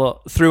you'd be able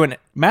to, through a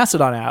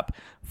Mastodon app,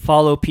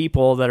 follow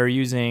people that are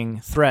using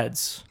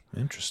Threads,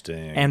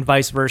 Interesting. and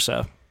vice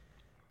versa.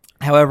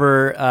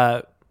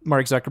 However,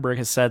 Mark Zuckerberg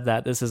has said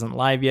that this isn't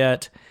live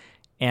yet,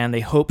 and they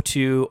hope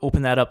to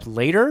open that up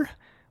later,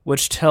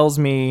 which tells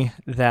me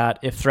that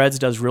if Threads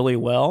does really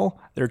well,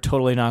 they're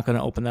totally not going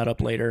to open that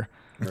up later.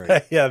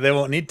 Yeah, they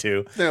won't need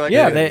to. They're like,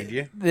 Yeah, "We don't need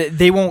you."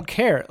 they won't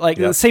care. Like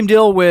Yep. the same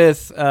deal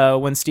with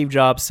when Steve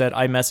Jobs said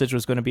iMessage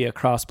was going to be a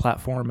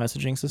cross-platform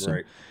messaging system,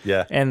 Right.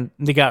 Yeah. and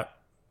they got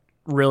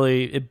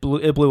it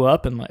blew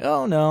up, and like,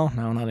 oh no,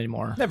 not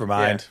anymore. Never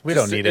mind. Yeah. We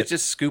Just- don't need it's it.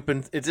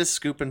 It's just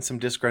scooping some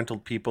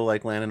disgruntled people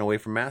like landing away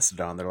from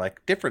Mastodon. They're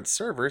like, different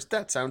servers?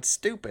 That sounds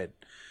stupid.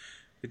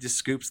 It just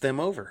scoops them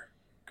over.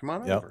 Come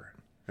on Yep. over.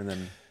 And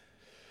then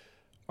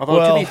Although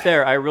Well, to be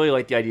fair, I really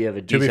like the idea of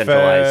a be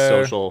decentralized fair-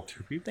 social.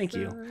 Thank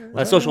you.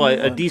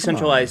 A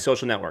decentralized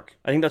social network.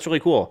 I think that's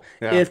really cool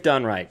Yeah. if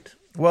done right.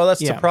 Well,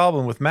 that's Yeah. the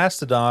problem with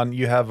Mastodon.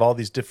 You have all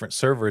these different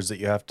servers that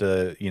you have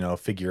to,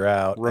 figure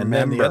out. And then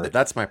remember. the other,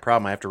 That's my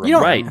problem. I have to You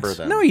don't, remember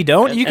them. No, you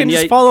don't. You can and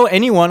just yet- follow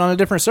anyone on a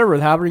different server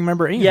without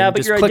remember anything. Yeah, but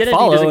just your click identity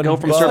follow doesn't and go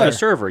from it's server there. to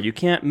server. You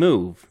can't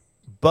move.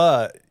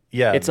 but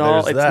yeah, It's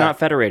there's it's that. not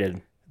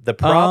federated. The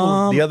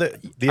problem.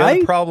 the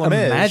other problem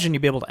is imagine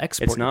you'd be able to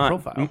export It's your not.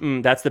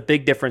 profile. That's the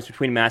big difference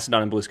between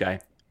Mastodon and Blue Sky.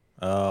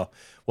 Oh,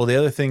 well, the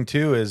other thing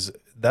too is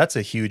that's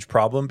a huge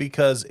problem,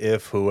 because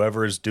if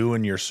whoever's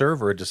doing your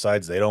server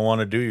decides they don't want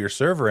to do your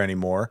server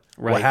anymore,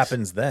 what Right.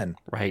 happens then?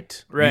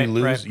 Right. Right, You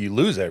lose. right. You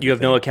lose everything. You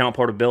have no account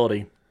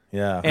portability.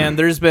 Yeah. And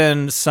there's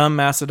been some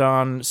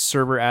Mastodon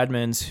server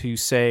admins who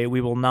say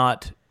we will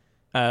not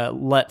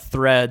let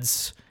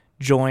threads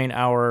join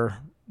our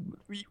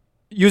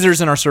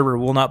users in our server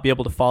will not be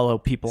able to follow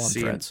people on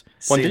threads.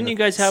 Well, didn't you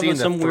guys have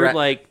some weird,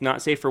 like,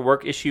 not safe for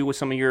work issue with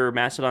some of your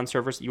Mastodon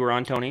servers that you were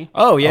on, Tony?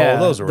 Oh, yeah.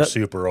 Oh, those were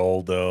super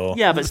old, though.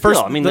 Yeah, but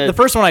still, the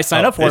first one I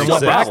signed up for and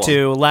went back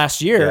to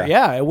last year.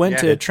 Yeah. It went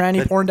to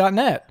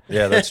trannyporn.net.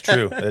 Yeah, that's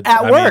true.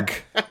 At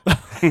work.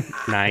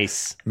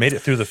 Nice. Made it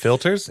through the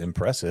filters.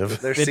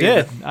 Impressive. It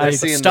did. I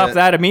stopped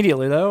that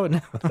immediately, though.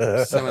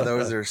 Some of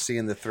those are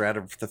seeing the thread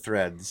of the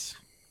threads.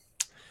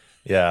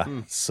 Yeah.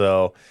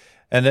 So,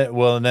 and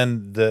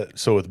then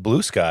so with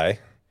Blue Sky,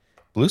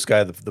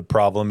 the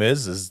problem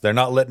is they're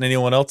not letting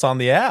anyone else on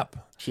the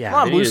app. Yeah, Come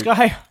on, Blue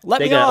Sky.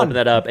 Let me They got to on. open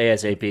that up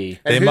ASAP.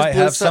 And They might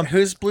have some.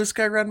 Who's Blue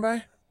Sky run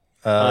by?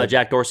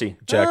 Jack Dorsey.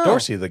 Jack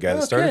Dorsey, the guy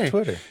that started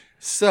Twitter.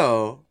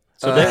 So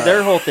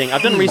their whole thing,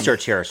 I've done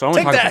reresearch here, so I want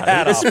to Take talk that about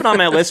hat it. This off. has been on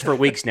my list for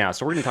weeks now,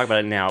 so we're going to talk about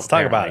it now. Let's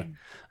talk about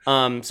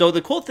it. So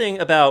the cool thing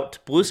about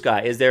Blue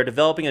Sky is they're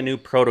developing a new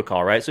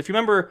protocol, right? So if you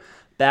remember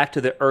back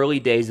to the early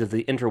days of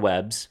the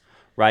interwebs,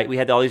 right? We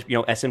had all these,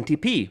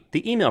 SMTP,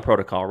 the email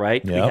protocol,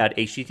 right? Yep. We had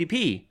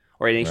HTTP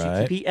or an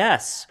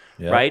HTTPS,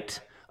 Yep. right?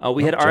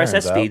 We had turns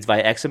RSS out. feeds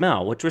via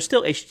XML, which were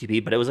still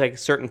HTTP, but it was like a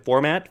certain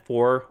format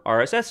for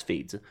RSS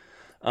feeds.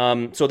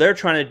 So they're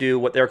trying to do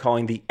what they're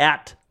calling the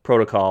AT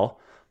protocol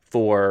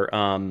for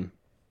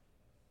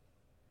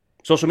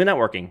social media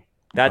networking.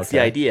 That's the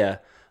Okay.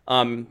 idea.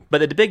 But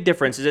the big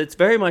difference is it's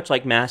very much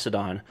like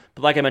Mastodon.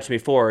 But like I mentioned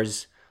before,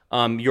 is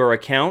your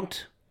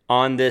account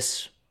on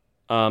this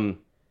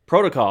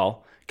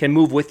protocol can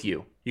move with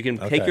you. You can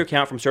take your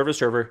account from server to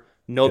server.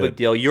 No big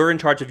deal. You're in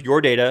charge of your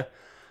data,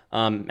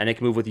 and it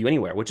can move with you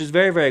anywhere, which is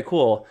very, very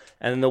cool.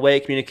 And then the way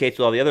it communicates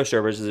with all the other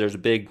servers is there's a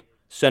big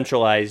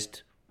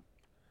centralized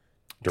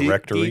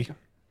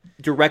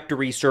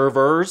directory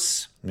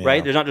servers,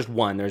 right? There's not just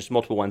one. There's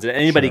multiple ones. And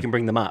anybody can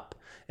bring them up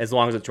as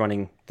long as it's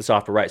running the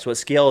software right. So it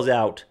scales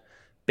out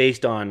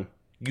based on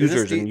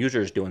users and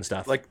users doing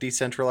stuff. like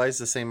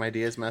decentralized, the same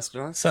idea as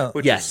Mastodon. So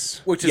Which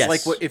is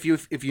like what if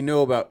you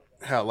know about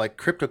how like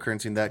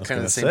cryptocurrency, that kind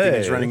of the same thing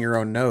as running your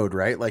own node,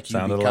 right? Like you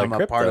Sounded become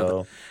like a part of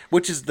crypto.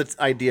 which is the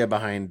idea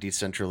behind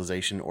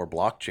decentralization or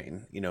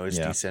blockchain, is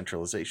Yeah.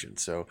 decentralization.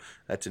 So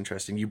that's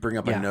interesting. You bring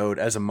up a node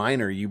as a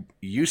miner, you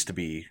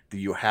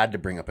had to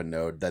bring up a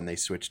node, then they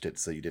switched it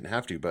so you didn't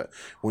have to. But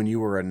when you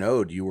were a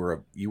node, you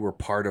were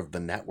part of the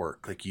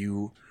network. Like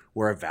you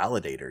were a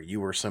validator.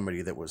 You were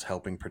somebody that was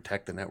helping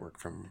protect the network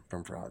from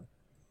fraud.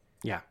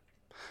 Yeah.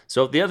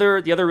 So the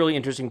other really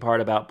interesting part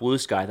about Blue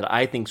Sky that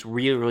I think is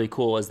really, really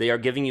cool is they are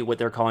giving you what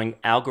they're calling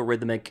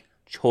algorithmic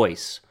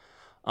choice.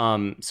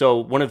 So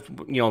one of,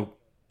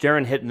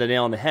 Darren hit the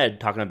nail on the head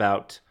talking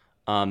about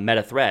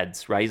meta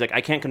threads, right? He's like, I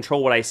can't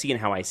control what I see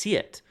and how I see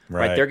it,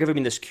 right? They're giving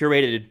me this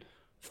curated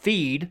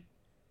feed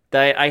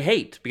that I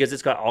hate because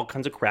it's got all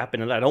kinds of crap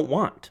in it I don't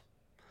want.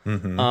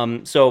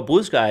 Mm-hmm. So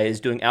Blue Sky is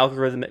doing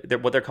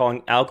what they're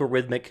calling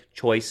algorithmic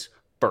choice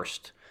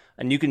first.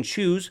 And you can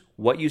choose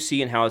what you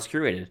see and how it's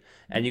curated.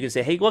 And you can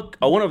say, hey, look,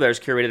 one over there has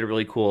curated a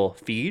really cool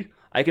feed.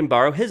 I can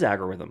borrow his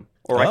algorithm,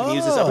 or I can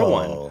use this other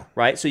one,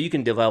 right? So you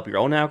can develop your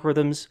own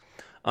algorithms.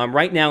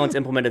 Right now, it's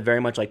implemented very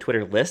much like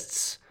Twitter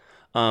lists,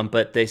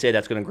 but they say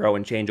that's going to grow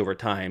and change over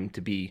time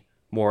to be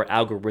more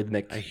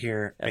algorithmic. I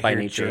hear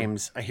nature.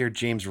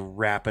 James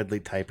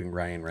rapidly typing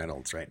Ryan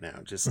Reynolds right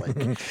now. Just like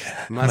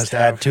must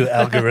add to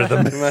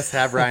algorithm. must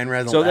have Ryan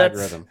Reynolds So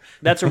algorithm.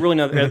 that's a really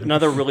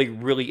another really,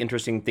 really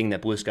interesting thing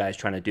that Blue Sky is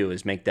trying to do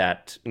is make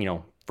that,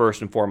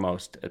 first and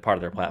foremost a part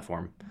of their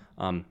platform.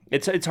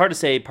 It's hard to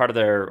say part of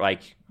their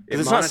because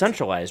it's not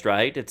centralized,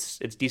 right? It's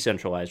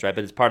decentralized, right?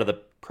 But it's part of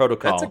the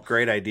protocol. That's a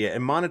great idea.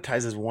 It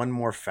monetizes one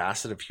more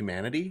facet of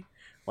humanity,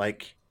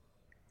 like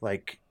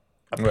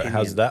opinion.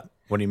 How's that?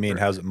 What do you mean?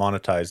 How's it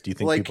monetized? Do you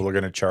think people are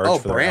going to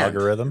charge for their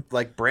algorithm?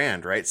 Like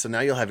brand, right? So now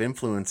you'll have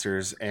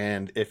influencers,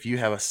 and if you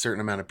have a certain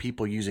amount of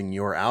people using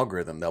your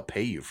algorithm, they'll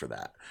pay you for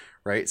that,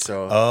 right?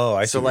 So,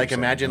 I see so what like you're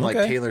imagine saying. like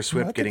Okay. Taylor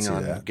Swift I can see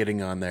that.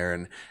 getting on there,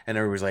 and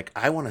everybody's like,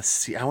 I want to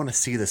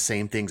see the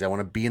same things. I want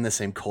to be in the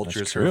same culture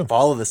That's as her, true.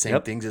 follow the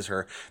same things as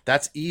her.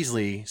 That's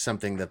easily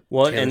something that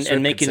Well, Taylor and Swift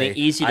could making it say,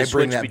 easy to I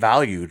bring switch that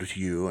value to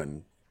you,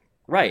 and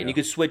right, and you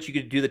could switch. You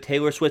could do the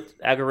Taylor Swift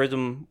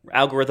algorithm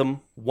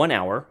 1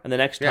 hour, and the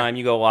next time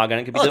you go log on,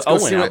 it could be the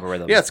Owen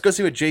algorithm. Let's go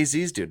see what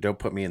Jay-Z's do. Don't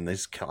put me in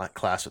this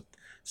class with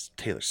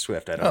Taylor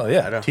Swift. I don't. Oh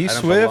yeah, I don't, T I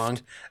don't Swift, belong.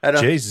 I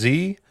don't- Jay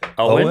Z,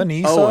 Owen? Owen,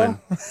 Esau. Owen.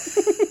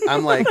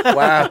 I'm like,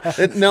 wow.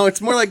 No, it's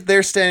more like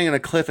they're standing on a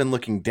cliff and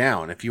looking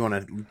down. If you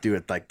want to do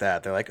it like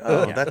that, they're like,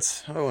 oh,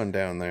 that's Owen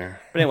down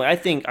there. But anyway,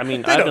 I've done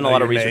don't a lot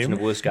know of research your into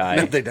name. Blue Sky.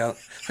 No, they don't.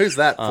 Who's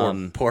that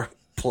poor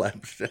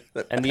pleb?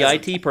 And the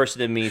IT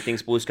person in me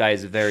thinks Blue Sky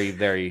is very,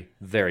 very,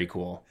 very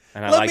cool.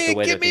 And I like the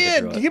way they're thinking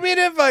through it. Give me an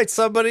invite,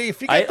 somebody.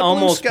 If you get I the Blue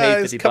almost paid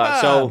Skies, 50 come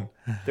bucks. on.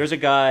 So there's a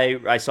guy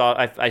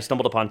I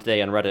stumbled upon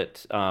today on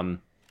Reddit.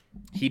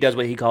 He does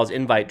what he calls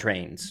invite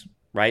trains,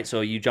 right?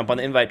 So you jump on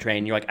the invite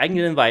train. You're like, I can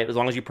get an invite as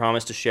long as you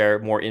promise to share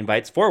more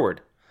invites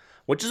forward.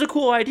 which is a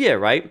cool idea,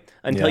 right?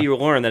 Until Yeah. you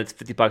learn that it's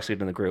 $50 to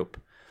get in the group.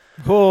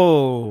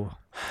 Whoa.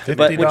 But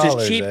which is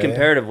 $50, cheap eh?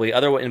 comparatively.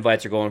 Other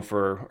invites are going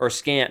for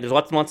There's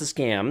lots and lots of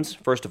scams,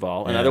 first of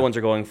all, and other ones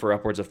are going for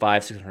upwards of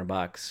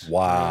 $500-$600.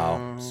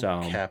 Wow.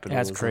 So Capitalism.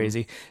 That's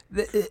crazy.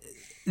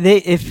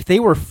 If they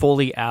were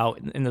fully out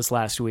in this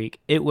last week,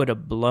 it would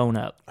have blown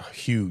up.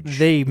 Huge.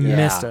 They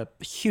missed a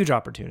huge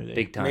opportunity.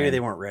 big time. Maybe they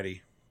weren't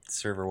ready,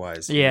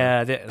 server-wise.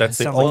 Yeah, That's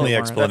the sounds like only they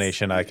weren't.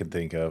 explanation I can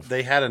think of.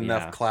 They had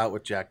enough Yeah. clout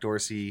with Jack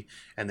Dorsey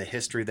and the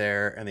history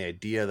there and the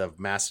idea of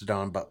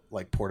Mastodon, but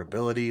like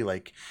portability,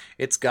 like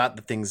it's got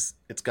the things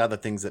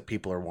that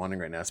people are wanting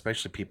right now,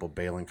 especially people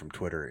bailing from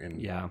Twitter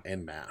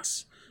in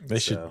mass. They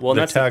should. Well, and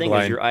the that's the thing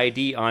tagline- is your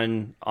ID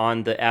on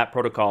the app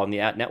protocol and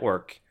the app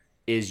network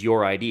is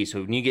your ID.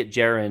 So when you get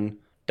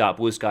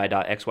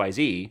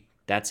Jaren.bluesky.xyz,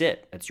 that's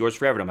it. That's yours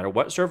forever. No matter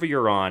what server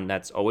you're on,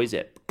 that's always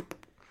it.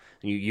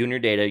 You and your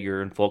data,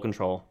 you're in full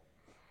control.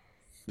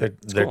 Their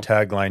cool.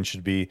 tagline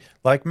should be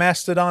like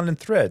Mastodon and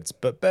Threads,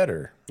 but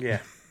better. Yeah.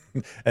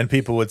 And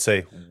people would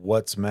say,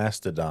 "What's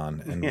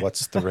Mastodon and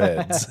what's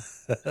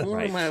Threads?"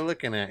 What am I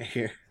looking at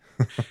here?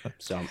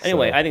 So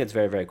anyway, I think it's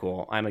very, very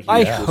cool. I'm a huge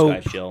I Blue Sky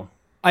hope- shill.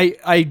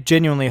 I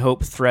genuinely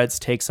hope Threads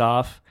takes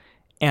off,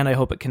 and I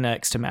hope it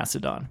connects to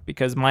Mastodon,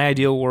 because my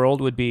ideal world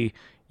would be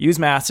use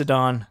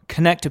Mastodon,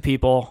 connect to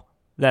people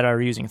that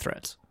are using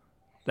Threads.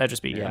 That'd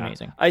just be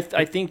amazing. I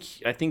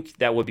think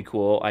that would be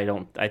cool.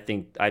 I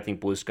think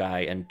Blue Sky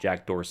and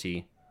Jack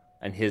Dorsey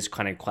and his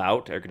kind of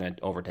clout are going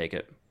to overtake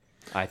it.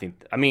 I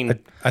think I think who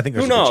there's a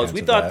good knows? chance We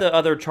of thought that. the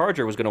other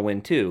Charger was going to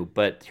win too,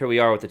 but here we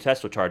are with the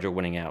Tesla Charger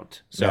winning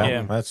out. So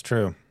Yeah, that's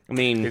true. I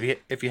mean,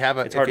 If you have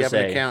It's hard to an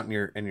say. account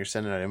and you're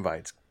sending out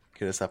invites,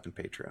 hit us up in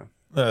Patreon.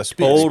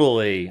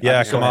 totally. Yeah,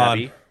 I'm so come on.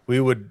 happy. We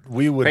would not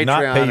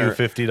Patreon pay you or-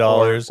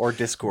 $50, or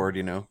Discord,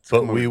 you know. but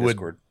Come over we to would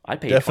Discord.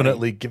 I'd pay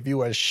definitely give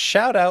you a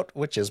shout out,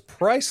 which is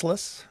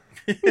priceless.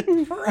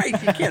 Right,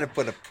 you can't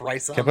put a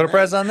price on Can't put a that.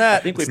 price on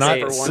that. I think we it's not,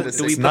 pay. for one to it's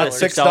Do we not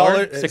put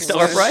 $6.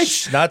 $6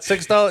 price? Not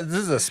 $6. This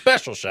is a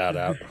special shout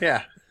out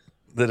Yeah.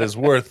 that is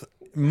worth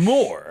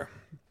more.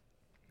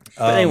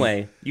 But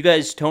anyway, you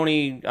guys,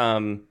 Tony,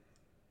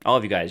 all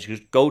of you guys,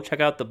 just go check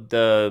out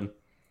the.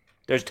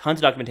 There's tons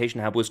of documentation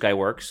on how Blue Sky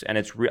works, and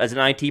it's as an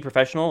IT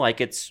professional, like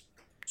it's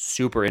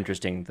super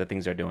interesting the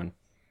things they're doing.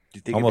 Do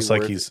you think Almost it'd be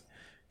like worth, he's Do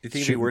you think it'd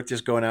be shooting- worth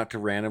just going out to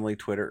randomly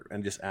Twitter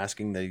and just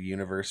asking the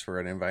universe for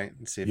an invite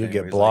and see if you get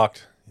anybody's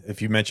blocked.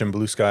 If you mention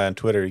Blue Sky on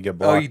Twitter, you get Like,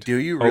 blocked. oh, you do?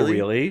 You Oh, really?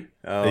 really?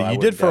 Oh, I You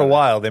wouldn't did for a doubt it.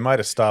 while. They might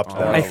have stopped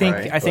that. I think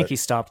right, I think but- he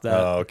stopped that.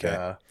 Oh,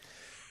 okay.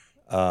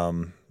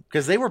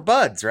 Because they were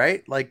buds,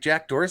 right? Like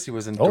Jack Dorsey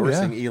was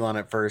endorsing Elon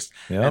at first,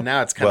 Yep. and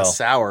now it's kind of Well,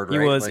 soured, he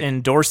right? was Like,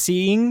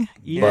 endorsing.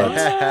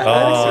 Yeah.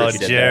 Oh, what you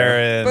did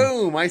there. Jaron.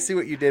 Boom! I see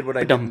what you did. What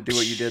I didn't do.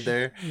 What you did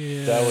there.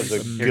 That was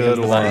a Here good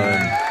comes the one.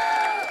 money.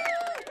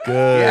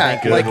 Good,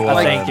 Yeah, good like- one.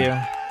 like- Thank you.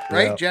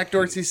 Right? Yeah. Jack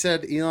Dorsey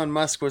said Elon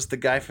Musk was the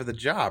guy for the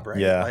job, right?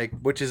 Yeah. Like,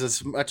 which is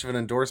as much of an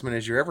endorsement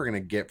as you're ever going to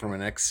get from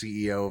an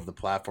ex-CEO of the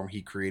platform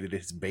he created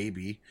his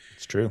baby.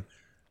 It's true.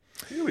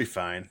 He'll be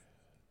fine.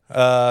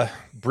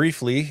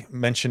 Briefly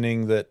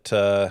mentioning that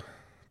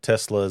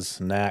Tesla's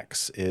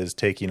NACS is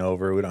taking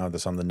over. We don't have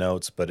this on the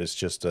notes, but it's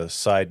just a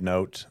side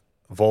note.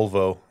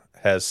 Volvo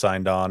has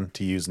signed on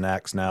to use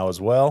NACS now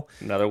as well.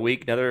 Another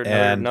week,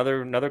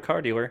 another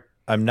car dealer.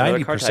 I'm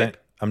Another car 90%. type.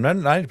 I'm not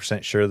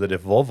 90% sure that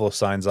if Volvo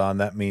signs on,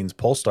 that means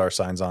Polestar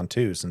signs on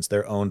too, since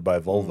they're owned by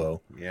Volvo.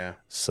 Yeah.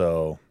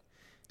 So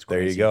there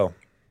you crazy. go.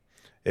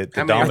 The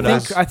How many are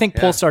dominoes. I think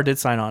Yeah. Polestar did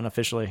sign on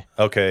officially.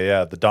 Okay,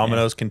 yeah, the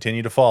dominoes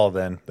continue to fall.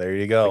 Then there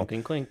you go. Clink,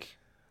 clink, clink.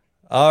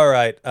 All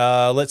right,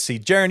 let's see,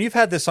 Jaron, you've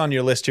had this on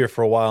your list here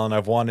for a while, and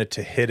I've wanted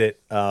to hit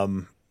it,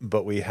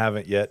 but we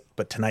haven't yet.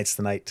 But tonight's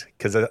the night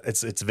because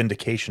it's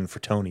vindication for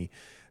Tony.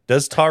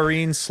 Does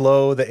taurine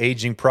slow the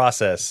aging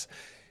process?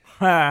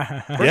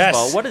 That's First Yes. of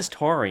all, what is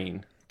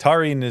taurine?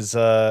 Taurine is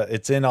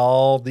it's in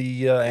all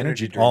the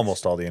energy, drinks.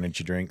 almost all the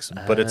energy drinks,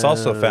 but it's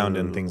also found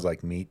in things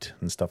like meat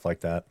and stuff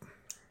like that.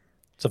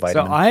 It's a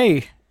So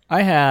vitamin.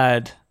 I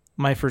had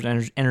my first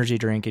energy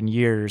drink in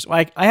years.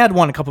 Like I had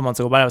one a couple months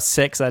ago, but I was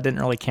sick, so that didn't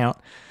really count.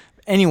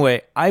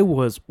 Anyway, I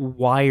was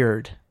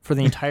wired for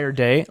the entire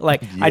day.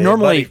 Like I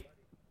normally buddy.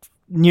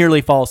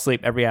 nearly fall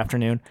asleep every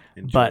afternoon,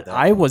 but that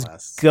I was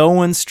last-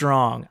 going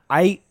strong.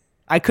 I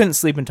couldn't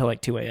sleep until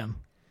like 2 a.m.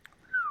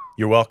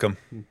 You're welcome.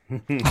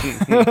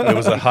 It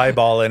was a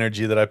highball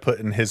energy that I put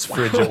in his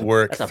fridge at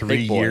work That's a 3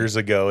 big boy. years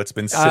ago. It's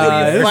been sitting It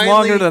there. was Finally-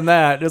 longer than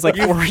that. It was like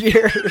 4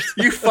 years.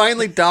 You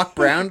finally Doc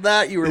Browned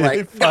that? You were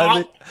like,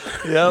 Finally,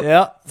 yep,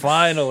 Yeah.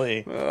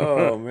 finally.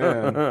 oh,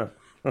 man.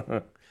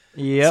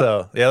 Yep.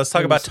 So yeah, let's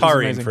talk It about was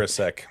taurine amazing. for a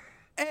sec.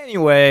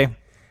 Anyway,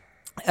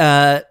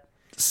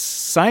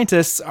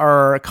 scientists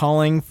are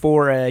calling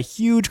for a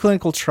huge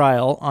clinical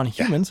trial on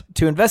humans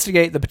to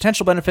investigate the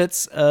potential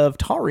benefits of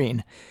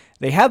taurine.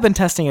 They have been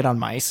testing it on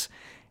mice,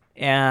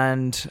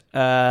 and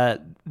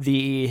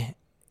the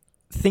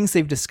things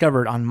they've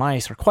discovered on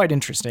mice are quite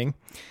interesting.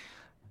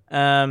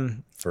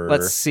 Fur,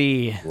 Let's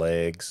see.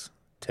 legs,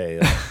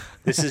 tail.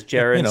 This is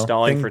Jared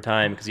stalling for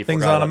time because he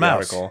forgot on a about the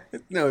mouse. article.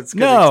 No, it's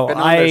No, it's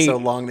been on there so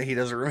long that he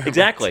doesn't remember.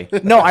 Exactly.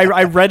 No,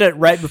 I read it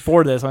right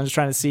before this. I'm just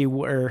trying to see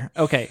where.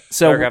 Okay,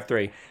 so Paragraph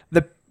 3.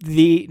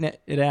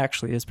 It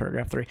actually is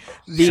paragraph 3.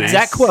 The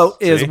exact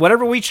quote is,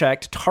 "Whatever we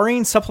checked,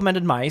 taurine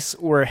supplemented mice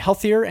were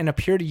healthier and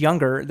appeared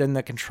younger than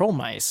the control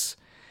mice.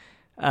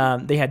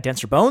 They had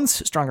denser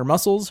bones, stronger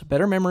muscles,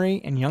 better memory,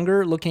 and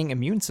younger-looking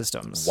immune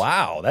systems."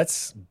 Wow,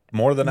 that's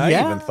more than I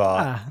even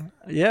thought.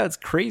 Yeah, it's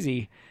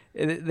crazy.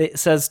 It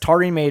says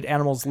taurine made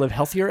animals live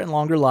healthier and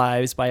longer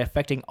lives by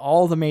affecting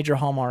all the major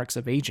hallmarks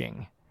of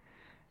aging.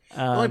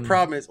 Only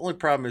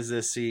problem is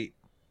this. See,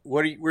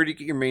 where do you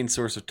get your main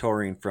source of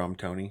taurine from,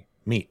 Tony?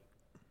 Meat.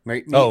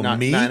 Meat?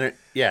 Meat?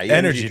 Yeah,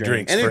 Energy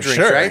drinks, energy for drinks,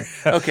 sure.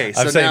 right? Okay,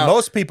 so I'm saying now,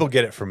 most people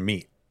get it from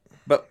meat.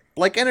 but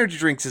like energy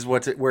drinks is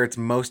where it's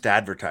most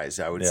advertised.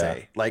 I would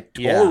say, like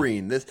Yeah.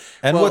 taurine. This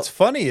And what's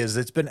funny is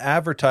it's been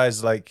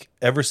advertised like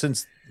ever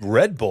since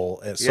Red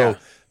Bull. So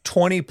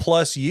 20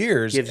 plus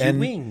years. Gives you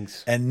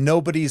wings. And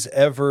nobody's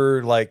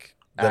ever like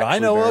that I Actually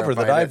know of or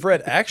that verified I've it.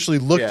 read actually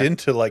looked Yeah.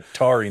 into like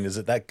taurine. Is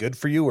it that good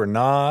for you or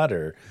not?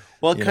 Or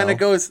Well, it you kind know? of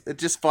goes. It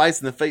just flies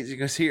in the face. You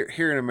can see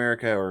here in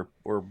America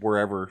or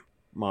wherever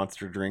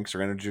Monster drinks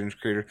or energy drinks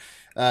creator,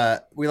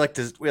 we like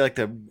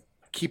to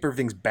keep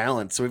everything's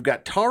balanced. So we've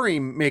got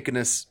taurine making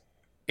us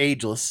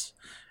ageless,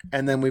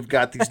 and then we've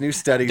got these new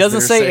studies. Doesn't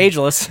that are say saying,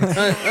 ageless.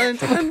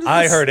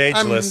 I heard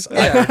ageless.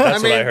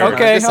 That's what I heard.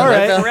 Okay, all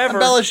right.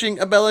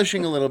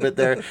 Embellishing a little bit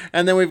there,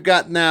 and then we've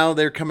got now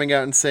they're coming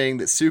out and saying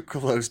that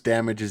sucralose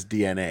damages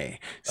DNA.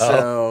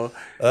 So,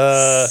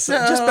 So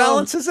it just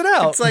balances it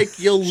out. It's like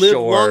you'll live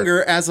Sure.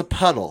 longer as a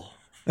puddle.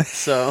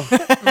 So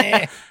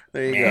there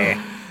you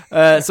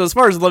go. So as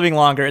far as living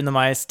longer in the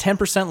mice,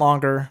 10%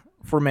 longer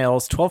for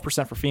males,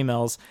 12% for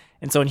females.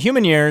 And so in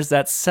human years,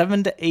 that's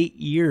 7 to 8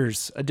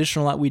 years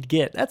additional that we'd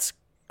get. That's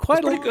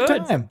quite a long pretty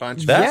good. time.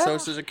 Bunch That- of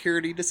Social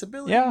Security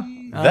disability. Yeah.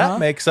 That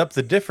makes up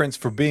the difference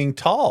for being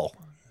tall.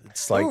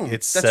 It's like Ooh,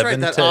 it's that's right,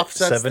 that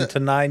offsets 7 the- to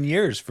 9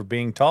 years for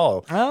being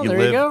tall. Oh, you there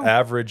you live go.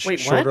 average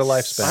Wait, shorter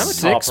what? lifespan. I'm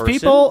a tall 6 person.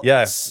 people.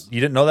 Yeah,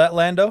 you didn't know that,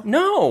 Lando?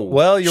 No.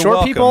 Well, you're Short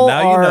welcome. people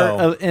Now are you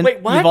know.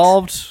 Wait, what?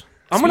 evolved.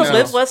 I'm going to No.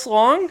 live less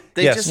long?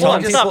 They Yes, just tall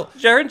want people- Stop.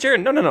 Jared. No. I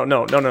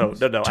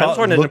just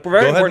learned a Look- very go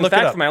ahead, important look it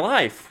fact up. for my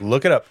life.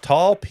 Look it up.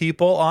 Tall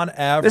people on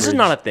average. This is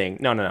not a thing.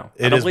 No. I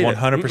It don't is believe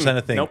 100%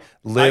 a thing. Nope.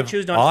 I Live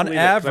choose not to on believe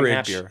it 'cause I'm average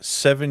happier.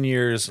 7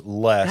 years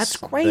less That's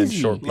than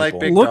crazy. short people. Like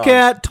big- Look dogs.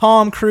 at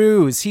Tom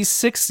Cruise. He's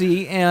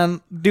 60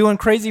 and doing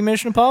crazy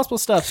Mission Impossible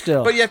stuff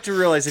still. But you have to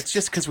realize it's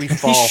just because we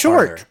fall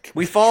short. farther.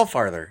 We fall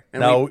farther.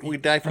 And No, we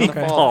die from the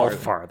fall Fall farther.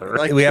 farther.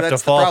 Like, We have to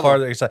that's the fall problem.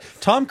 farther. It's like,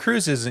 Tom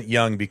Cruise isn't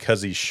young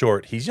because he's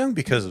short. He's young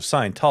because of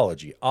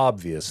Scientology,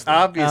 obviously.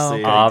 Obviously.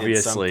 they did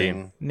Obviously.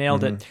 something.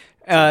 Nailed it.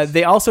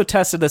 They also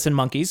tested this in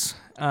monkeys,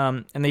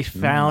 and they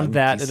found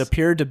that it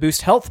appeared to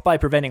boost health by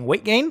preventing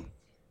weight gain.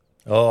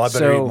 Oh, I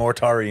better So- eat more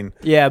taurine.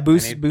 Yeah,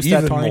 boost that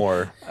Even taurine.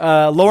 more.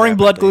 Lowering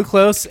blood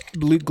glucose,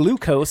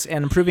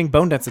 and improving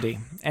bone density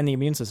and the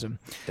immune system.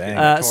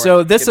 Dang.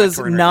 So this Get my is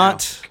taurine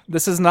right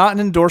not an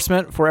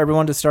endorsement for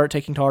everyone to start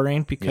taking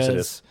taurine because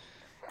is.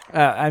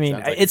 I mean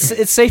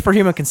it's safe for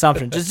human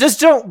consumption. Just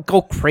don't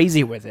go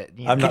crazy with it.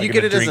 You know? I'm not Can you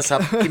gonna get it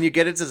drink. Can you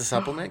get it as a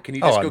supplement? Can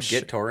you Oh, just I'm go sure.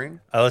 get taurine?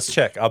 Let's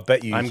check. I'll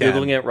bet you. I'm can.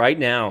 Googling it right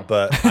now.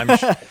 But I'm.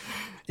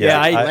 Yeah,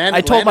 Land- I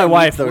told my Lando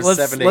wife, needs those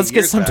 7 to 8 let's get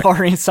years some back.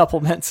 taurine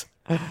supplements.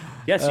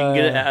 Yes, you can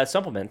get it as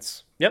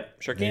supplements.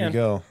 Yep, sure there you can.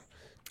 go.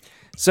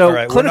 So All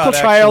right, we're clinical not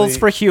trials actually-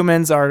 for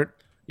humans are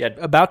Yeah,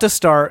 about to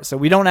start, so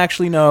we don't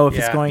actually know if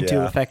it's Yeah. going to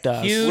Yeah. affect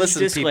us. huge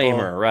Listen, disclaimer,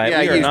 people. right?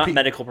 Yeah, we are huge not pe-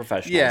 medical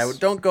professionals. Yeah,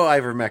 don't go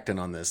ivermectin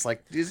on this.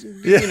 Like,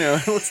 you know,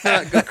 let's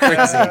not go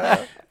crazy.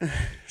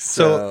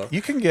 So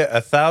you can get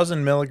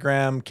 1,000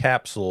 milligram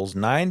capsules,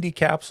 90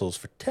 capsules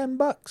for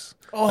 $10.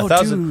 Oh,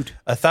 1,000 dude.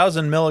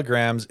 1,000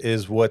 milligrams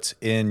is what's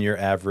in your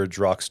average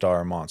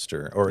Rockstar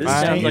Monster, or This at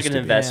least it sounds like used an to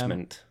be.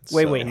 investment.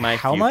 Wait, in my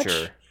how future. much?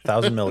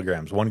 1,000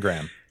 milligrams, 1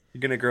 gram.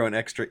 You're gonna grow an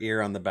extra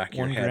ear on the back of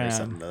your 1 head or gram.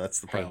 something. Though. That's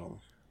the problem.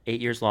 8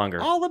 years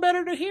longer. All the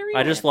better to hear you.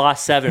 I just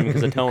lost 7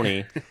 because of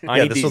Tony. I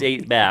Yeah, need this'll-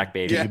 these 8 back,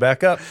 baby. Get you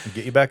back up.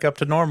 Get you back up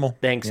to normal.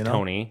 Thanks, you know?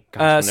 Tony.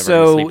 Gosh, I'm never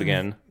gonna sleep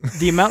again.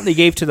 the amount they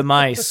gave to the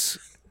mice,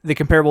 the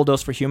comparable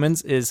dose for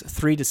humans is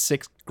 3 to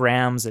 6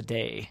 grams a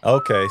day.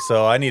 Okay,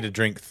 so I need to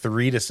drink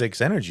 3 to 6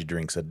 energy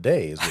drinks a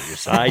day, is what you're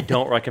saying. I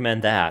don't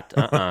recommend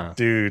that.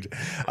 Dude,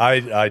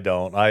 I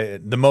don't.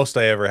 The most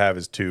I ever have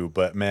is 2,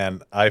 but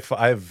man, I've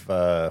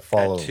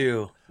followed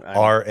too.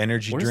 our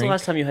energy When was drink. the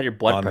last time you had your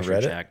blood on pressure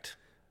Reddit? checked?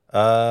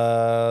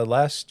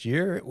 Last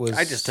year it was.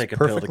 I just take a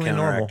pill to perfectly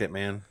counteract normal. it,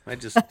 man. I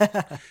just.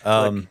 But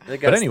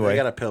anyway, they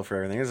got a pill for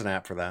everything. There's an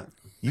app for that.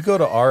 you go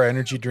to our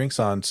energy drinks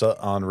on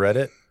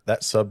Reddit.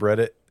 That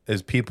subreddit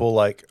is people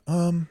like,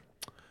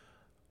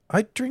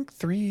 I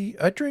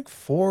drink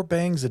 4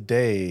 bangs a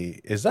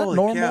day. Is that Holy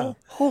normal? cow.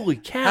 Holy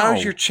cow!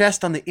 How's your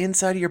chest on the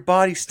inside of your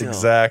body still?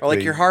 Exactly. Or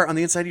like your heart on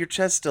the inside of your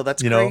chest still?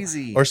 That's You know,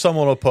 crazy. or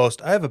someone will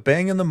post, I have a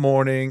bang in the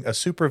morning, a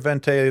super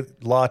venti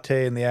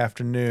latte in the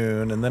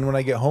afternoon, and then when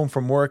I get home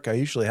from work, I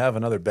usually have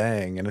another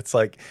bang. And it's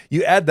like,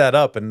 you add that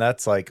up, and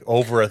that's like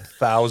over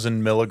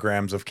 1,000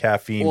 milligrams of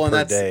caffeine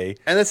per day.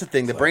 And that's the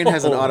thing. The brain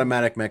has an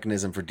automatic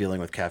mechanism for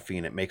dealing with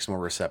caffeine. It makes more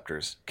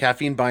receptors.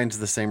 Caffeine binds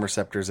the same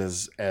receptors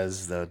as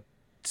the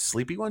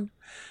sleepy one.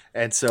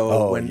 And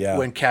so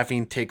when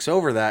caffeine takes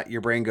over that,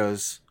 your brain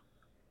goes,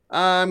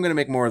 I'm going to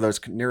make more of those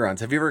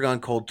neurons. Have you ever gone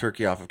cold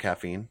turkey off of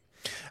caffeine?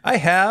 I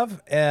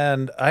have,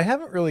 and I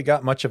haven't really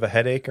got much of a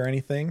headache or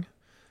anything.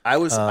 I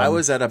was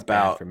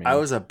about for me.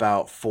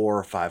 400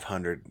 or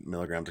 500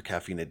 milligrams of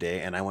caffeine a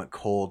day, and I went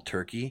cold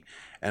turkey.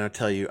 And I'll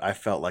tell you, I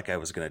felt like I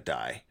was going to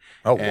die.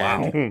 Oh,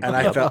 wow. And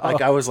I felt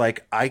like I was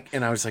like,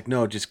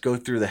 no, just go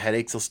through the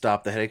headaches. Will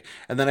stop the headache.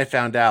 And then I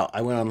found out,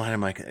 I went online.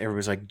 I'm like,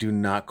 everybody's like, do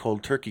not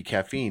cold turkey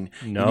caffeine.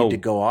 No. You need to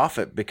go off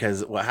it,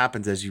 because what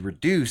happens as you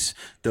reduce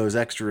those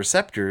extra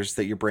receptors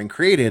that your brain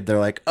created, they're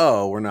like,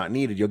 oh, we're not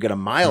needed. You'll get a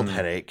mild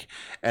headache.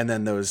 And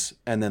then those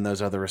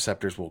other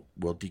receptors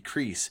will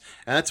decrease.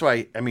 And that's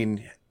why, I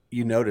mean,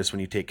 you notice when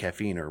you take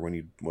caffeine or when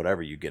you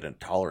whatever, you get a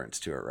tolerance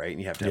to it, right?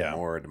 And you have to have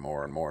more and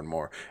more and more and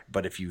more.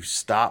 But if you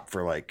stop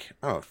for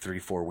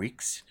 3-4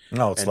 weeks,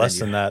 no, it's less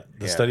than that.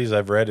 The studies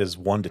I've read is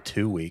 1 to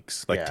 2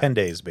 weeks, 10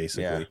 days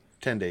basically.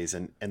 10 days,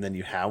 and then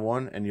you have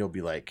one, and you'll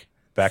be like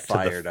back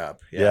fired to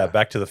the, up.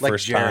 back to the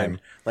first time,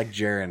 like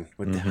Jaron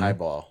with the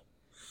highball.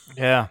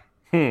 Yeah.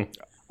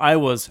 I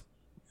was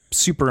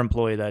super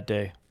employed that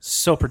day.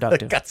 So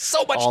productive. got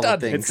so much All the done.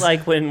 things. It's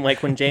like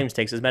when James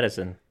takes his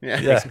medicine. Yeah.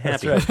 Makes him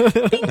happy.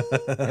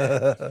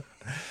 Right.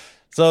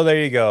 So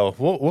there you go.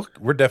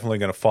 We're definitely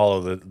going to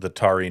follow the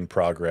taurine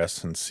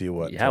progress and see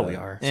what. Yeah, we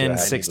are. In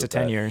happens 6 to with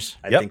 10 that. years.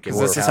 I Yep. think Because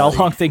this is how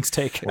long things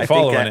take. We're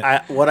following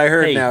it. What I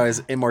heard Hey. now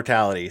is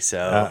immortality. So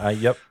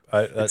Yep.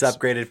 it's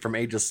upgraded from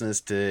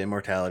agelessness to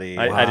immortality.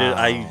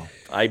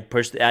 I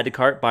pushed the add to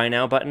cart buy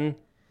now button.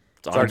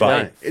 It's already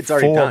already done. It's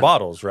already 4 done.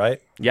 bottles,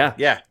 right? Yeah.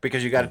 Yeah,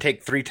 because you got to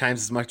take 3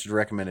 times as much as the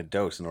recommended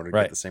dose in order to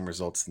Right. get the same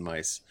results in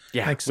mice.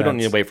 Yeah. Makes We don't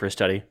sense. need to wait for a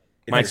study.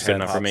 It Mike's makes good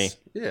enough for me. sense.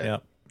 Yeah. Yeah.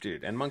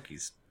 Dude, and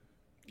monkeys.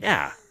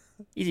 Yeah.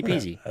 Easy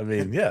peasy. I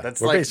mean, yeah,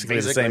 That's we're like basically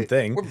the same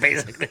thing. We're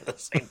basically the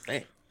same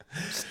thing.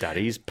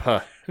 Studies.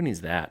 Puh. Who needs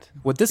that?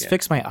 Would this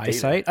fix my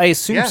eyesight? I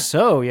assume Yeah.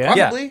 so, yeah.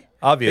 Probably.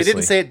 obviously. They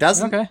didn't say it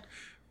doesn't. Okay.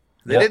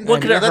 They didn't.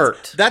 What could it that's-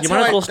 hurt? That's you might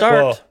how as well I- start.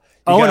 Well,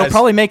 Oh, you and it'll guys-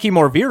 probably make you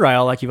more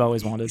virile like you've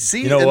always wanted.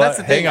 See, You know and what? that's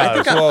the thing. Hang I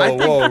on.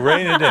 think Whoa,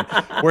 rein it in.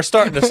 We're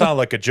starting to sound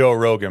like a Joe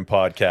Rogan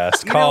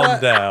podcast. know Calm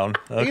what? down.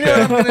 Okay. You know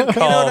what I'm gonna,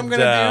 Calm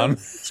down.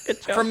 do?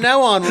 From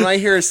now on, when I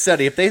hear a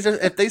study, if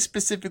they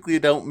specifically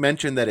don't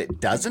mention that it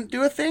doesn't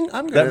do a thing,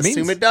 I'm going That to assume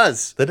means- it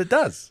does. That it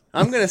does.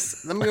 I'm gonna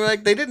be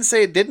like, they didn't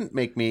say it didn't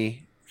make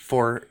me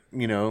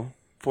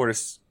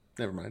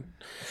never mind.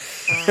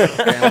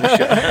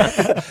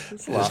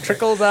 Just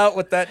trickles out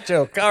with that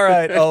joke. All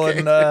right,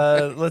 Owen.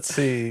 Let's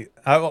see.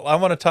 I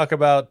want to talk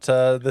about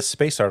the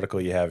space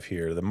article you have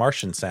here, the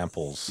Martian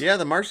samples. Yeah,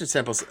 the Martian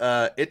samples.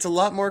 It's a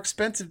lot more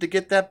expensive to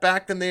get that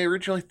back than they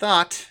originally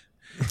thought.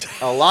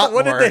 A lot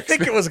What more. did they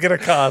think it was going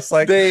to cost?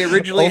 Like They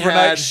originally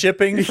overnight had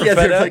shipping for they're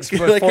FedEx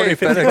for like, 40, hey,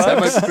 50 FedEx, how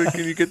bucks? much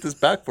can you get this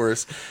back for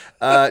us?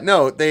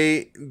 No,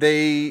 they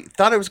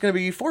thought it was going to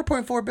be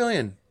 $4.4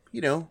 billion.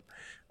 To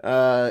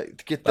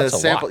get the That's a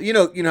sample. lot. You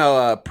know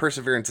how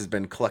Perseverance has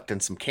been collecting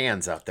some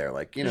cans out there,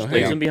 like Just hey,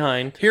 leaves them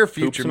behind. here poops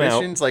future them out.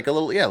 missions, like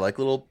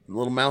little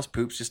mouse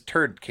poops, just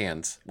turd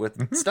cans with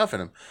Mm-hmm. stuff in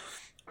them.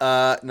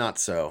 Not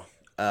so.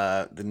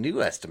 The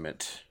new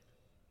estimate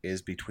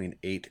is between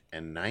 8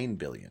 and 9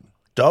 billion.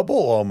 Double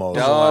almost.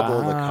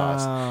 Double the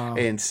Wow. cost.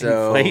 And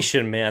so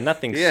Inflation, man.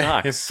 That thing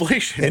yeah,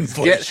 sucks.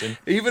 inflation.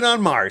 Even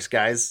on Mars,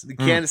 guys, you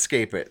can't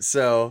escape it.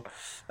 So,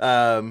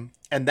 and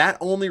that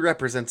only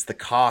represents the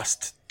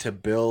cost to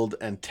build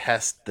and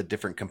test the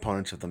different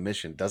components of the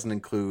mission. Doesn't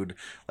include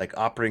like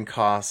operating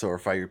costs or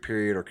 5-year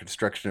period or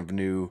construction of a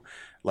new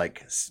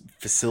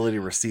facility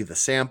to receive the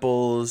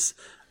samples.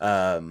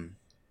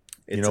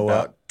 It's know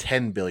about what?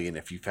 10 billion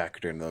if you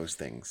factor in those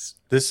things.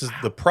 This is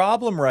the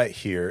problem right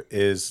here.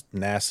 Is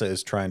NASA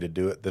is trying to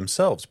do it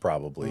themselves,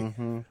 probably,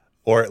 Mm-hmm.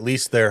 or at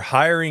least they're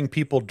hiring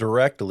people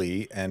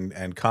directly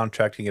and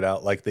contracting it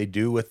out like they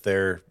do with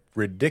their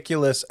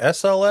ridiculous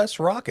SLS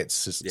rocket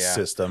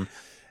system,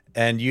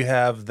 and you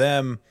have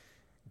them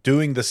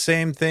doing the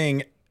same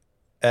thing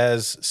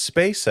as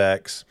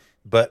SpaceX,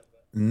 but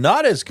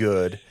not as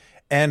good,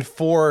 and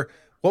for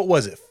what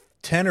was it,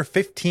 10 or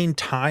 15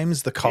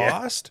 times the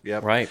cost?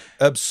 Yep. Right.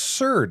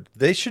 Absurd.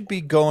 They should be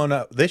going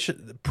up. They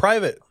should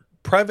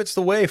private's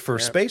the way for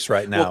space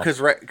right now. Well,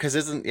 because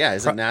isn't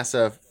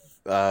NASA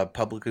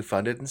publicly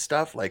funded and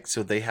stuff,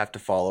 so they have to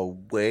follow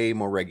way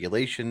more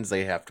regulations.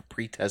 They have to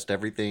pre-test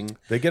everything.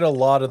 They get a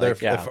lot of their.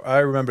 yeah. If I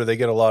remember, they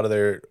get a lot of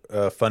their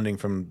funding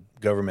from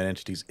government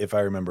entities, if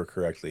I remember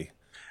correctly.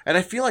 And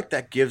I feel like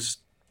that gives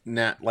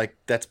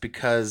that's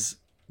because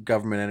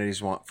government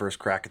entities want first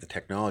crack at the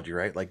technology,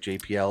 right? Like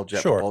JPL,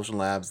 Jet Sure. Propulsion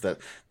Labs, that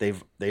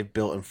they've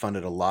built and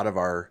funded a lot of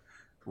our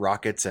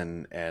rockets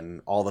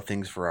and all the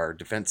things for our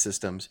defense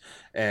systems,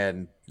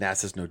 and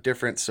NASA's no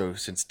different. So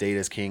since data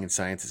is king and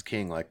science is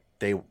king, like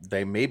they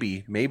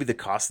maybe the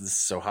cost of this is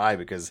so high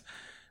because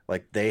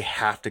like they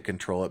have to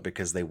control it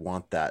because they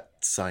want that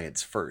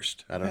science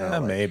first. I don't know.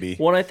 Like, Maybe.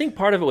 Well, and I think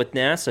part of it with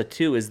NASA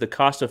too is the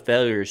cost of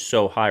failure is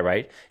so high,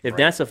 right? If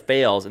NASA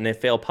fails and they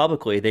fail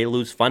publicly, they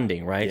lose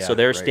funding, right? Yeah, so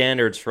their right.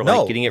 standards for No,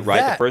 like getting it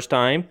right the first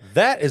time.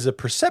 That is a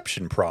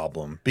perception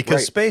problem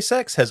because Right.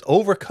 SpaceX has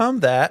overcome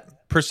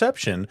that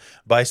perception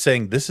by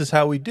saying this is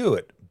how we do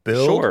it.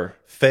 Build, Sure.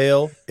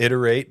 fail,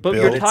 iterate, But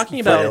build, you're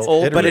talking about fail,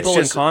 old iterate. people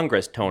in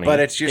Congress, Tony.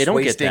 But it's just they don't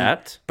wasting, get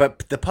that.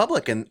 But the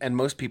public and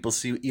most people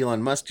see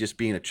Elon Musk just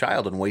being a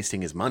child and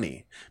wasting his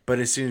money. But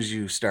as soon as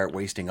you start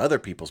wasting other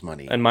people's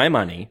money And my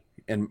money.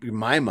 and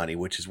my money,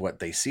 which is what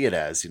they see it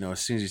as, as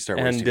soon as you start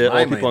And wasting the my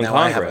old money, people in now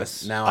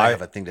Congress. I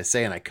have a thing to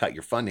say and I cut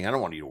your funding. I don't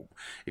want you to,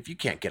 if you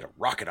can't get a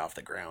rocket off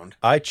the ground.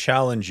 I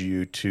challenge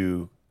you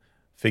to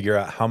figure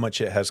out how much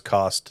it has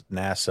cost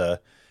NASA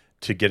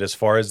to get as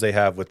far as they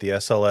have with the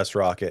SLS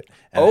rocket,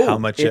 and how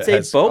much it's it a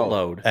has,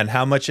 boatload. and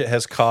how much it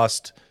has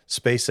cost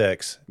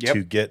SpaceX Yep.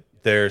 to get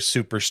their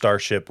super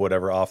starship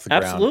whatever off the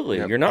Absolutely.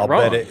 ground. You're not I'll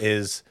wrong. bet it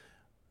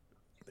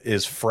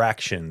is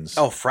fractions.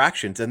 Oh,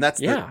 fractions, and that's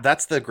Yeah.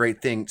 that's the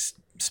great thing.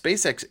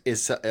 SpaceX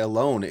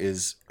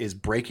is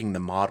breaking the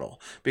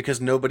model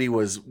because nobody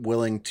was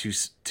willing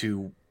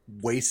to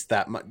waste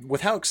that much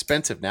with how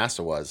expensive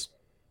NASA was.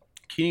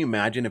 Can you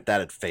imagine if that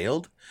had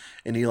failed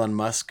and Elon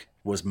Musk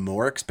was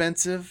more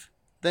expensive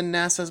than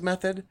NASA's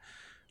method?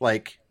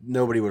 Like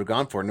nobody would have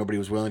gone for it. Nobody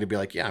was willing to be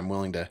like, yeah, I'm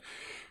willing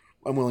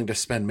to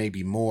spend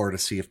maybe more to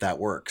see if that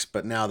works.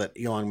 But now that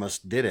Elon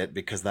Musk did it,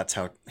 because that's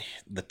how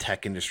the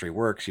tech industry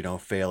works,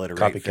 fail,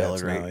 iterate, fail, Copycats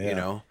iterate,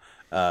 now,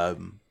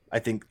 I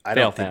think I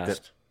Fail don't think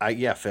fast.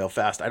 that fail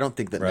fast. I don't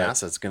think that Right.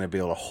 NASA's going to be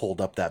able to hold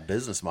up that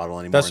business model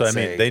anymore. That's what I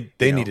and mean. say,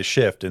 They need to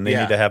shift, and they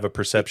yeah. need to have a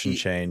perception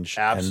change,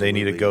 and they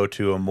need to Absolutely. go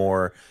to a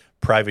more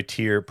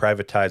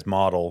privatized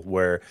model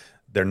where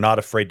they're not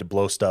afraid to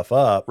blow stuff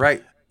up.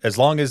 Right. As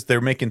long as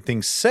they're making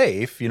things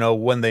safe,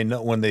 when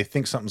they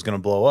think something's going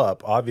to blow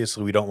up.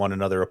 Obviously, we don't want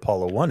another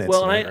Apollo 1 incident.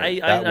 Well,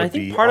 and That I would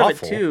think be part awful.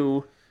 of it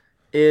too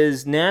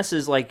is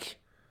NASA's like,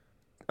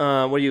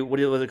 what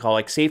do it call,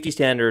 like safety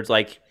standards,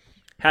 like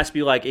has to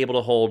be like able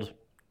to hold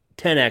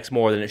 10x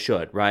more than it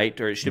should, right?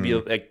 Or it should be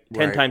like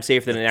 10 Right. times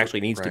safer than it actually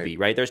needs to Right. be,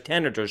 right? Their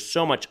standards are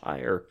so much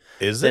higher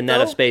Is than it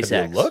that of though? SpaceX.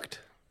 Have you looked?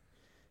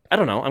 I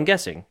don't know. I'm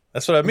guessing.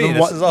 That's what I mean.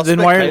 Then This is all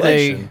then why are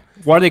speculation.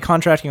 they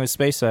contracting with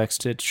SpaceX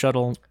to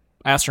shuttle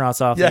astronauts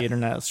off Yeah, the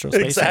International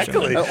Space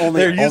exactly. Station? Only-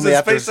 They're using only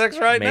after-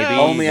 SpaceX right maybe-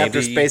 now. Only after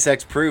maybe-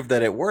 SpaceX proved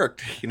that it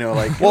worked.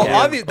 Well,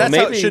 Yeah. obviously, that's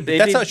Well, how it should. maybe-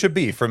 That's how it should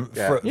be from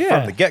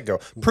Yeah. the get go.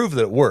 Prove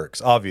that it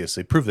works.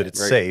 Obviously, prove that it's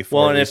Right. safe.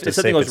 Well, or at and least if as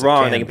something safe goes as it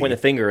wrong, can they can point be.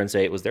 the finger and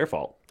say it was their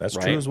fault. That's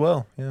right? true as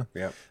well. Yeah.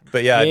 Yep.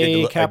 But yeah, I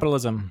Yay, did.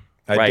 capitalism.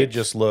 I Right. did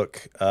just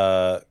look.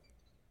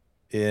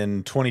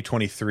 In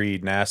 2023,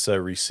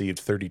 NASA received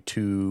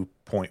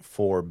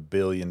 $32.4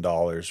 billion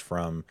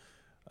from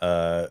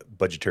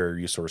budgetary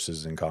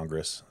resources in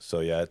Congress. So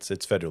yeah, it's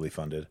federally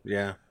funded.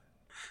 Yeah.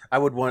 I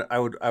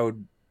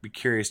would be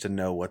curious to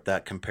know what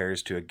that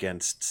compares to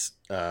against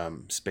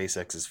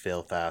SpaceX's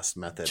fail fast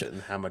method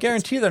and how much.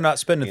 Guarantee they're not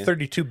spending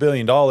 $32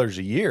 billion a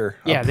year.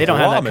 Yeah, I they don't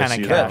have that promise kind of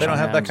you cash They don't on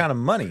have them. that kind of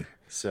money.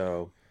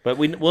 So But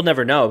we'll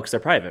never know because they're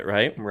private,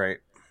 right? right.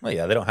 Well,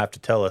 yeah, they don't have to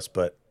tell us,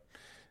 but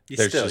You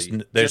there's still-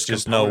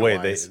 just no way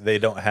component-wise. they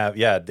don't have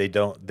they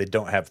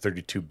don't have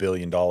 $32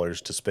 billion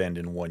to spend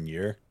in 1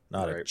 year.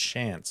 Not a Right.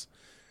 chance.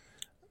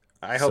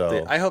 I hope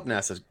So- I hope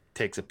NASA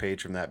takes a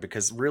page from that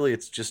because really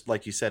it's just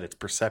like you said, it's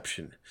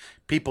perception.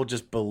 People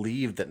just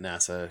believe that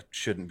NASA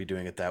shouldn't be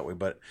doing it that way.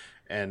 But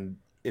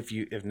if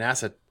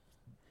NASA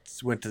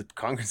went to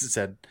Congress and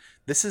said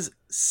this is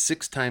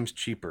 6 times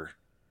cheaper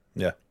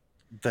Yeah,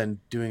 than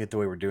doing it the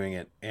way we're doing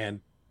it, and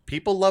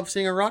people love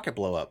seeing a rocket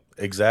blow up.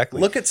 exactly.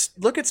 Look at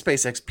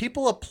SpaceX.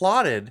 People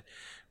applauded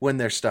when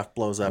their stuff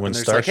blows up, When and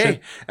they're like, Starship-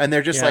 "Hey," and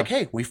they're just Yeah. like,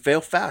 "Hey, we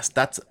fail fast.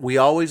 We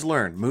always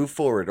learn. Move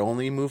forward.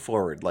 Only move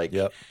forward." Like,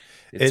 Yep.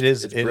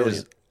 it's It brilliant.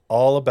 is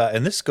all about,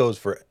 and this goes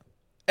for But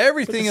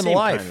everything at the in same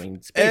life. time, I mean,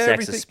 SpaceX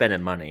everything, is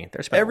spending money.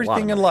 They're spending everything a lot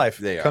of in money. life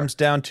They are. comes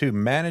down to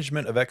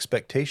management of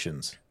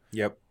expectations.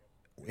 Yep.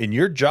 In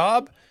your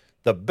job,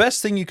 the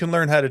best thing you can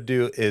learn how to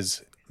do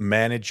is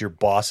manage your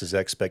boss's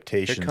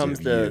expectations. Here comes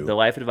of the you.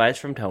 life advice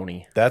from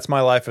Tony. That's my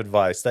life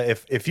advice. That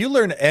if you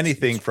learn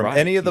anything He's from right.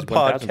 any of the He's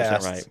 1000%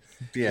 podcasts, right.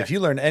 Yeah. if you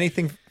learn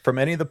anything from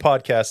any of the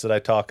podcasts that I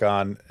talk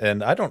on,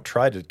 and I don't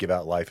try to give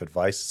out life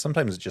advice,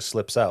 sometimes it just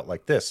slips out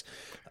like this.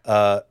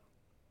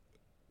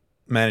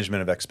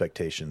 Management of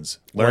expectations.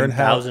 Learn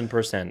how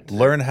 1000%.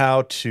 Learn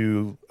how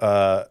to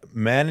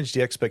manage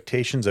the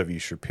expectations of your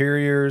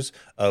superiors,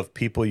 of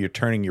people you're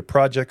turning your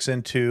projects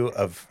into,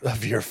 of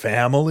your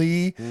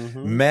family.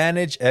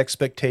 Manage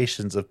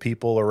expectations of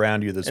people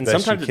around you. And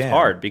sometimes it's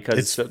hard because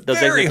it's those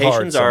very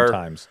hard expectations are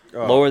sometimes.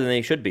 lower than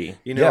they should be.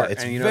 You know, Yeah, and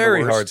it's you know very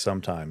the worst? hard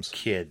sometimes.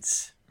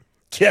 Kids.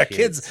 Yeah,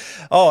 kids.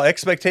 Oh,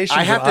 expectations.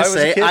 I have when to was a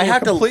say, kid I were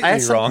have to,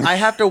 completely wrong. I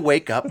have to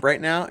wake up right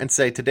now and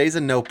say today's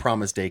a no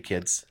promise day,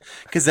 kids,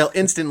 because they'll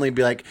instantly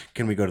be like,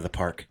 "Can we go to the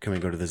park? Can we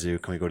go to the zoo?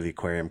 Can we go to the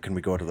aquarium? Can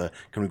we go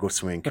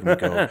swing? Can we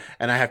go?"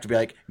 And I have to be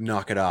like,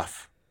 "Knock it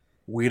off.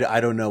 I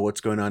don't know what's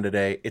going on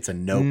today. It's a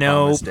no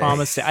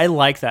promise day. I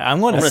like that.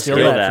 I'm going to steal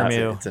steal that that. from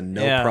you. It's a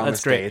no promise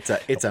that's great. day.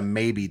 It's a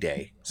maybe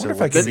day. I wonder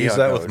if I could use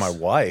that with my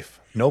wife.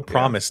 No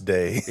promise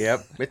day.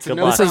 Yep, it's a Good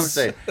no luck. promise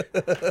day.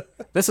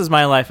 This is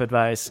my life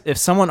advice. If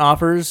someone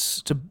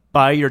offers to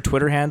buy your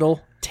Twitter handle,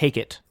 take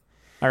it.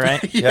 All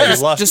right? Yeah,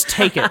 you lost. Just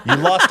take it. You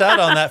lost out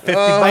on that $50,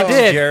 I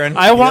did. Jaron.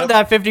 I want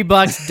that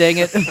 $50. Dang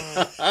it.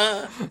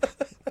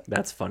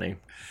 That's funny.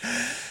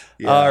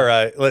 All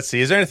right. Let's see.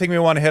 Is there anything we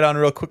want to hit on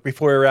real quick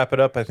before we wrap it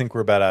up? I think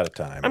we're about out of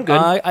time. I'm good.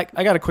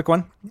 I got a quick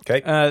one.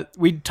 Okay.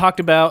 We talked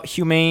about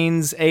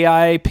Humane's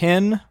AI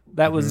pin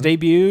that was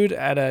debuted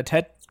at a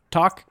TED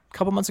Talk a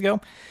couple months ago.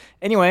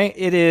 Anyway,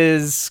 it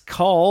is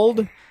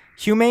called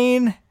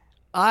Humane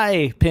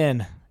I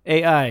Pin.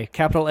 AI,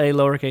 capital A,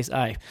 lowercase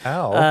I.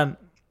 Ow.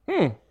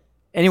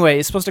 Anyway,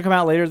 it's supposed to come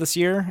out later this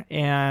year.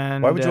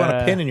 And Why would you want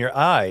a pin in your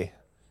eye?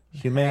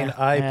 Humane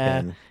eye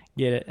pin.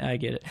 Get it. I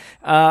get it.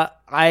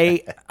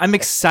 I'm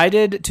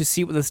excited to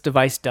see what this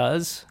device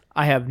does.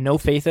 I have no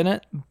faith in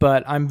it,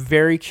 but I'm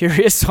very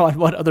curious on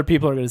what other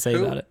people are going to say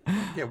about it.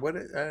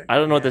 Yeah, I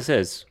don't know what this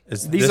is.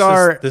 This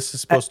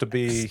is supposed to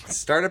be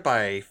started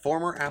by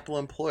former Apple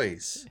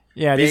employees.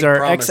 Yeah, these Big are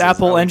promises.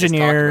 ex-Apple I was just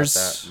talking about engineers,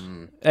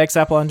 that.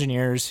 ex-Apple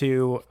engineers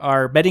who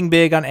are betting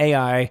big on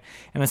AI,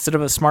 and instead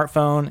of a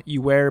smartphone,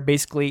 you wear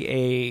basically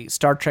a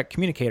Star Trek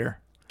communicator,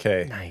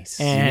 okay. Nice.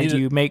 and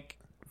you make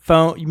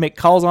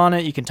calls on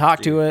it. You can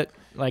talk to it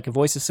like a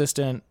voice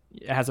assistant.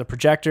 It has a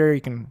projector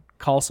you can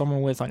call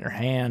someone with on your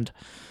hand.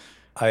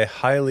 I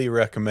highly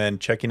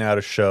recommend checking out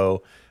a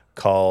show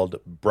called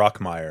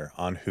Brockmire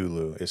on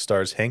Hulu. It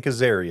stars Hank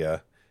Azaria,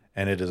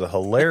 and it is a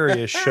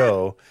hilarious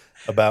show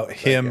about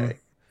him,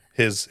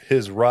 his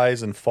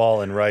rise and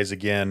fall and rise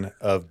again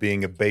of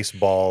being a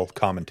baseball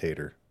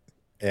commentator.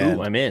 And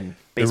Ooh, I'm in.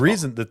 the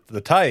reason that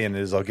the tie-in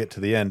is, I'll get to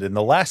the end. In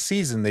the last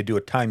season, they do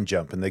a time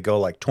jump, and they go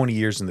like 20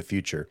 years in the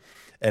future.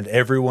 And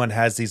everyone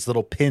has these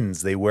little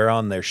pins they wear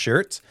on their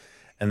shirts,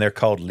 and they're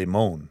called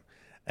limon.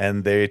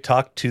 And they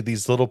talk to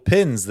these little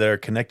pins that are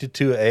connected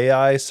to an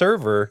AI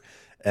server,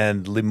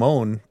 and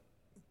limon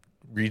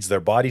reads their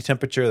body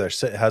temperature.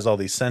 Has all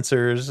these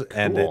sensors,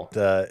 and it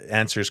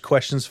answers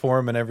questions for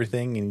them and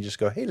everything. And you just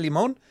go, "Hey,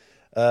 limon,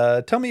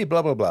 tell me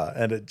blah blah blah."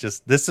 And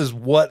this is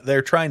what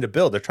they're trying to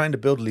build. They're trying to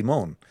build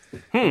limon.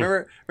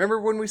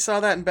 Remember when we saw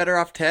that in Better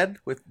Off Ted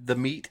with the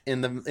meat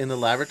in the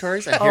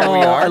laboratories, and here we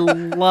are. I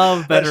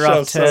love Better That Off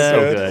show's so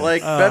Ted. good.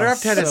 Like Better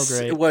Off Ted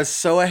great. was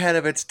so ahead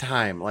of its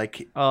time.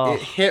 Like it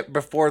hit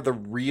before the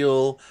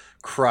real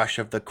crush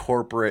of the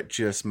corporate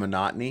just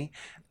monotony.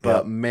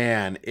 But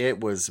man,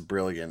 it was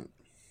brilliant.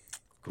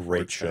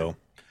 Great show.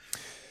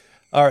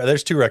 All right,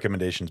 there's two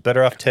recommendations: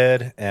 Better Off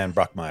Ted and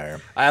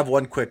Brockmire. I have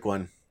one quick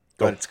one,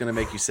 but it's going to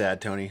make you sad,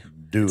 Tony.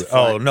 Do it.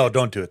 Oh no,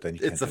 don't do it then.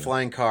 It's the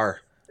flying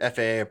car.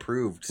 FAA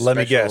approved. Let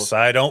me guess.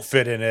 I don't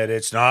fit in it.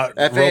 It's not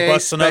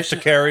robust enough to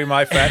carry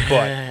my fat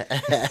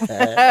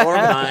butt. Or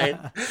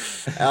mine.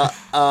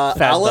 Fat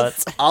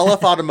butts.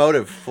 Aleph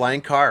Automotive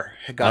flying car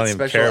I don't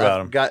even care about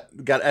 'em.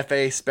 got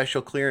FAA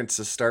special clearance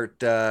to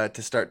start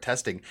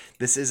testing.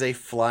 This is a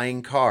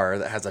flying car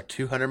that has a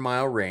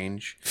 200-mile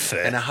range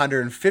and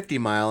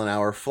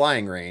 150-mile-an-hour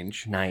flying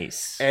range.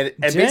 Nice. And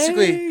Dang,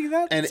 basically,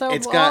 that and sounds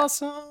it's got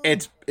awesome.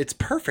 it's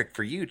perfect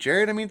for you,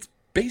 Jared. I mean, it's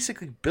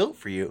basically built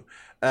for you.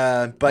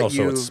 But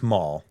Also, it's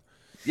small.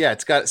 yeah,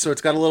 it's got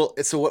a little.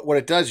 So what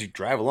it does, you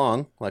drive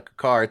along like a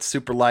car. It's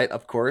super light,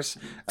 of course.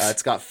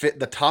 It's got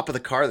the top of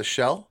the car, the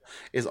shell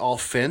is all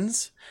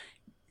fins.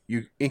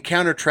 You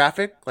encounter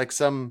traffic, like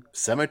some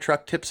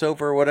semi-truck tips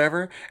over or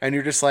whatever, and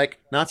you're just like,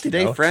 not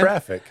today, friend.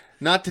 Traffic.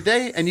 Not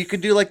today. And you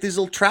can do like these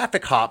little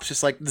traffic hops,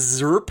 just like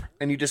zerp,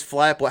 and you just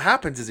fly up. What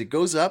happens is it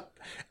goes up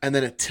and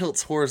then it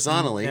tilts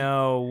horizontally.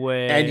 No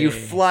way. And you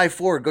fly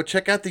forward. Go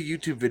check out the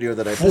YouTube video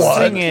that I This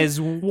posted. thing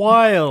is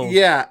wild.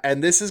 Yeah,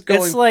 and this is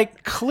going. It's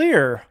like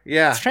clear.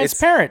 Yeah, It's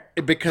transparent.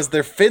 because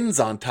there are fins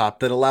on top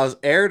that allows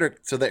air to.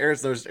 So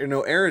there's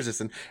no air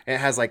resistance. And it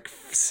has like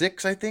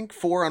 6, I think,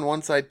 4 on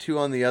one side, 2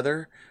 on the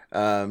other.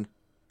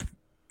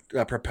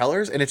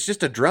 Propellers, and it's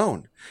just a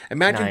drone.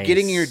 Imagine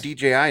getting in your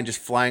DJI and just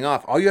flying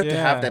off. All you have to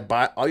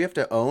have all you have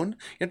to own.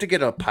 You have to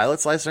get a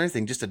pilot's license or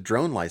anything. Just a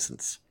drone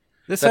license.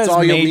 This That's has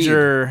all you'll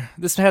major.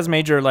 This has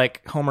major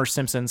like Homer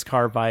Simpson's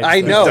car vibes.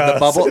 I though. know It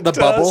the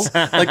bubble,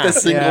 does. like the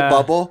single Yeah.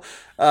 bubble.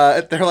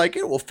 They're like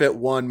it will fit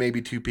 1, maybe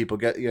 2 people.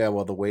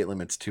 Well, the weight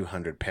limit's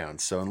 200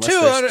 pounds. So unless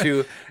 200 there's 2,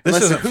 This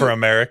unless isn't for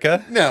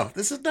America. No,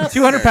 this is not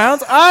 200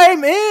 pounds.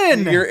 I'm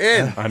in. You're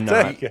in. I'm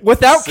not.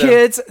 Without So-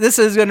 kids, this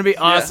is going to be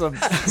awesome.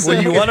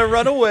 When you want to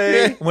run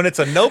away, when it's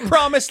a no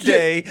promise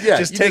day,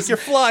 just you take your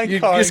flying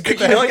car and get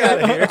the you know, heck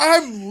out of here.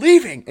 I'm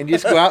leaving, and you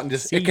just go out and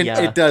just See ya.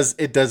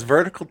 it does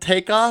vertical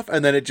takeoff,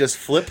 and then it just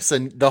flips,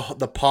 and the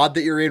pod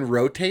that you're in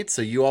rotates,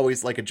 so you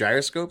always like a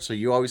gyroscope, so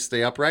you always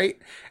stay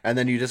upright, and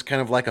then you just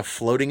kind of like a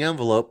float floating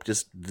envelope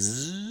just.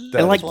 Zzz,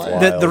 And like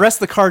wild. the rest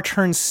of the car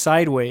turns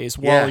sideways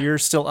while you're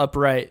still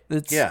upright.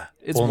 It's Yeah.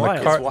 it's Well, wild.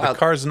 the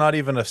car's not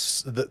even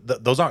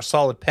those aren't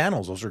solid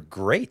panels. Those are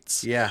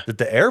grates. Yeah. That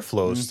the air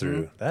flows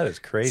through. That is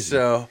crazy.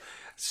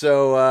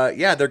 So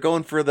yeah, they're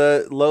going for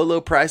the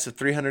low price of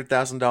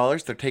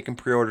 $300,000. They're taking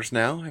pre-orders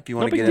now. If you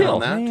want to big get in deal. on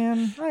that,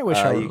 Man, I wish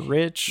I were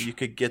rich. you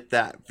could get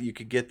that. You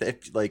could get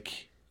that.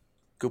 Like,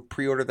 go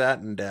pre-order that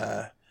and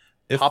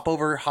hop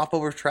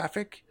over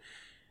traffic.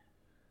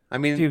 I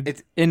mean, Dude,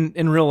 it's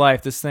in real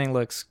life, this thing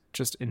looks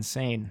just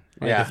insane.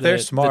 Yeah. if they're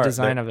smart, the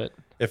design of it.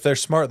 If they're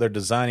smart, they're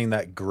designing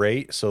that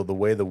grate so the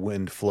way the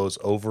wind flows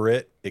over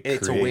it,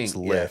 it's a creates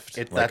wing. lift.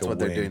 Yeah, like that's a what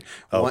they're wing. doing.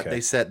 Okay.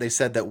 What they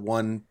said that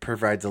one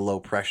provides a low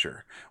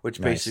pressure, which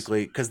Nice.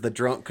 basically because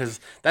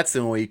that's the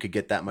only way you could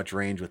get that much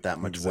range with that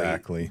much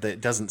Exactly. weight.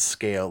 That doesn't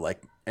scale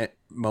like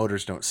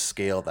motors don't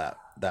scale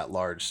that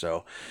large.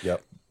 So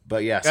Yep.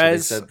 but yeah,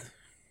 Guys, so they said.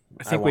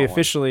 I think want we one.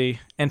 officially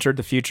entered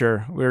the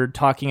future. We're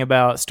talking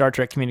about Star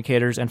Trek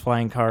communicators and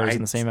flying cars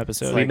in the same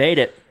episode. We made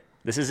it.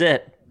 This is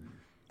it.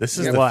 This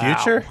is the Wow.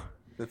 future.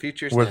 The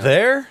future's We're now.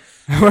 there.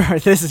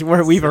 This is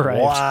where we've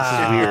arrived.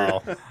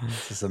 Wow.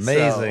 This is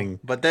amazing.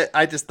 But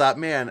I just thought,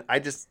 man,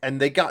 and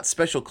they got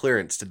special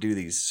clearance to do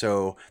these,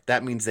 so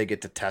that means they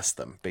get to test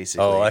them,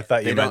 basically. Oh, I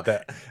thought you They meant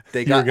don't- that.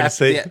 They You got were gonna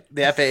say.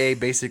 the FAA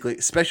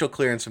basically special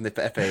clearance from the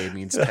FAA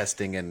means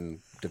testing and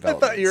I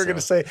development. thought you were so- going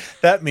to say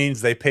that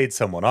means they paid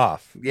someone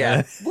off.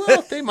 Yeah,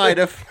 well, they might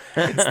have.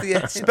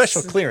 It's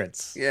Special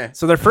clearance. Yeah,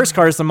 So their first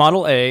car is the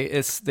Model A.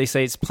 They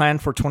say it's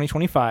planned for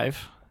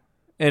 2025.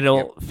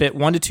 It'll fit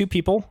 1 to 2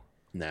 people.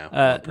 no.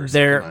 one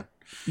person, come on.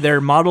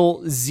 Their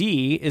Model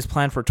Z is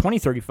planned for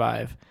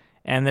 2035,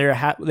 and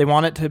they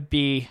want it to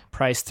be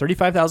priced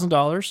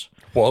 $35,000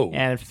 Whoa.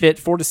 and fit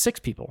 4 to 6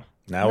 people.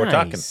 Now we're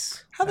talking.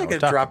 Nice. How they Now we're gonna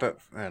talking. drop it?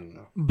 I don't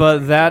know.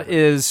 But that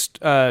is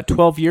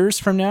 12 years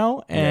from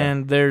now,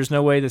 and there's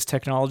no way this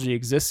technology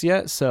exists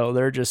yet. So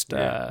they're just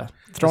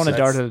throwing a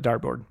dart at the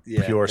dartboard.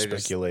 Yeah, Pure they're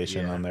just-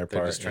 speculation on their they're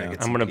part, just trying to yeah.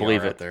 get I'm some going to PR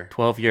believe out it. there.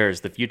 12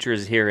 years. The future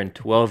is here in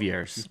 12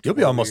 years. You'll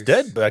be almost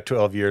dead by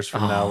 12 years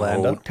from now,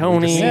 Lando.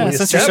 Tony. Yeah, We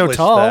since you're so established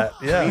tall. that.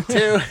 Yeah.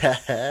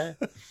 Too.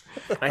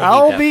 I hate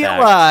I'll that be fact.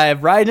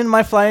 alive riding in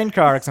my flying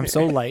car because I'm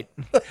so light.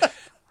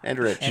 And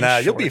rich. Nah,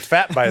 you'll be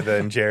fat by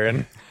then,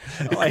 Jaron.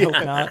 Oh, I hope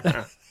not.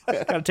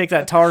 Gotta take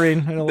that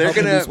taurine. It'll They're help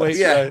me gonna, lose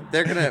weight.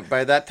 they're gonna.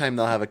 By that time,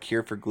 they'll have a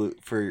cure for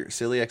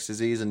celiac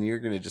disease, and you're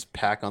gonna just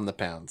pack on the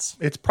pounds.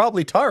 It's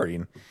probably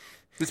taurine.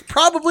 It's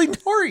probably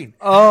taurine.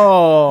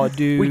 Oh,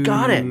 dude. We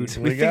got it. We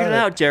We figured got it it.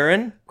 out,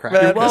 Jaron. Crap.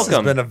 You're This has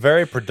welcome. been a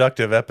very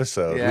productive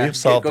episode. Yeah. We've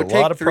solved Go a take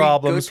lot of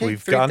problems. go take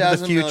We've gone to the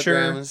 3,000 future.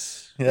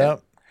 milligrams.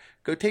 Yep.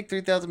 Go take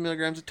 3,000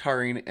 milligrams of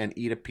taurine and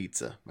eat a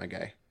pizza, my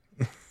guy.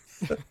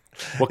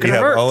 What can You it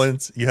have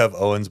hurt?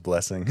 Owen's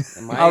blessing.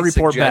 And my I'll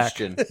report back.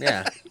 suggestion,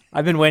 Yeah.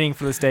 I've been waiting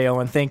for this day,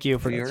 Owen. Thank you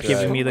for You're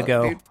giving so me the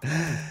welcome, go.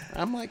 dude.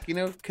 I'm like,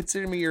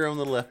 consider me your own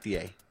little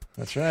FDA.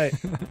 That's right.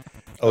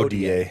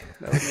 ODA.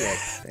 ODA.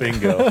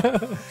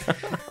 Bingo.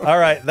 All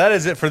right. That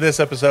is it for this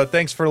episode.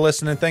 Thanks for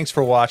listening. Thanks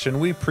for watching.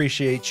 We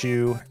appreciate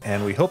you.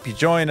 And we hope you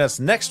join us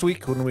next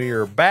week when we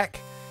are back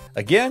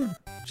again,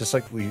 just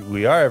like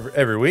we are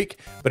every week.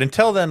 But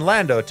until then,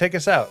 Lando, take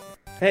us out.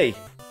 Hey,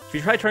 if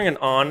you try turning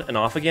it on and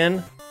off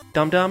again,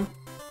 dum-dum,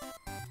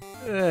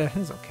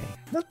 It's okay.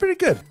 That's pretty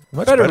good.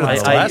 Much Better better than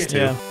than the I- last two.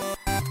 yeah.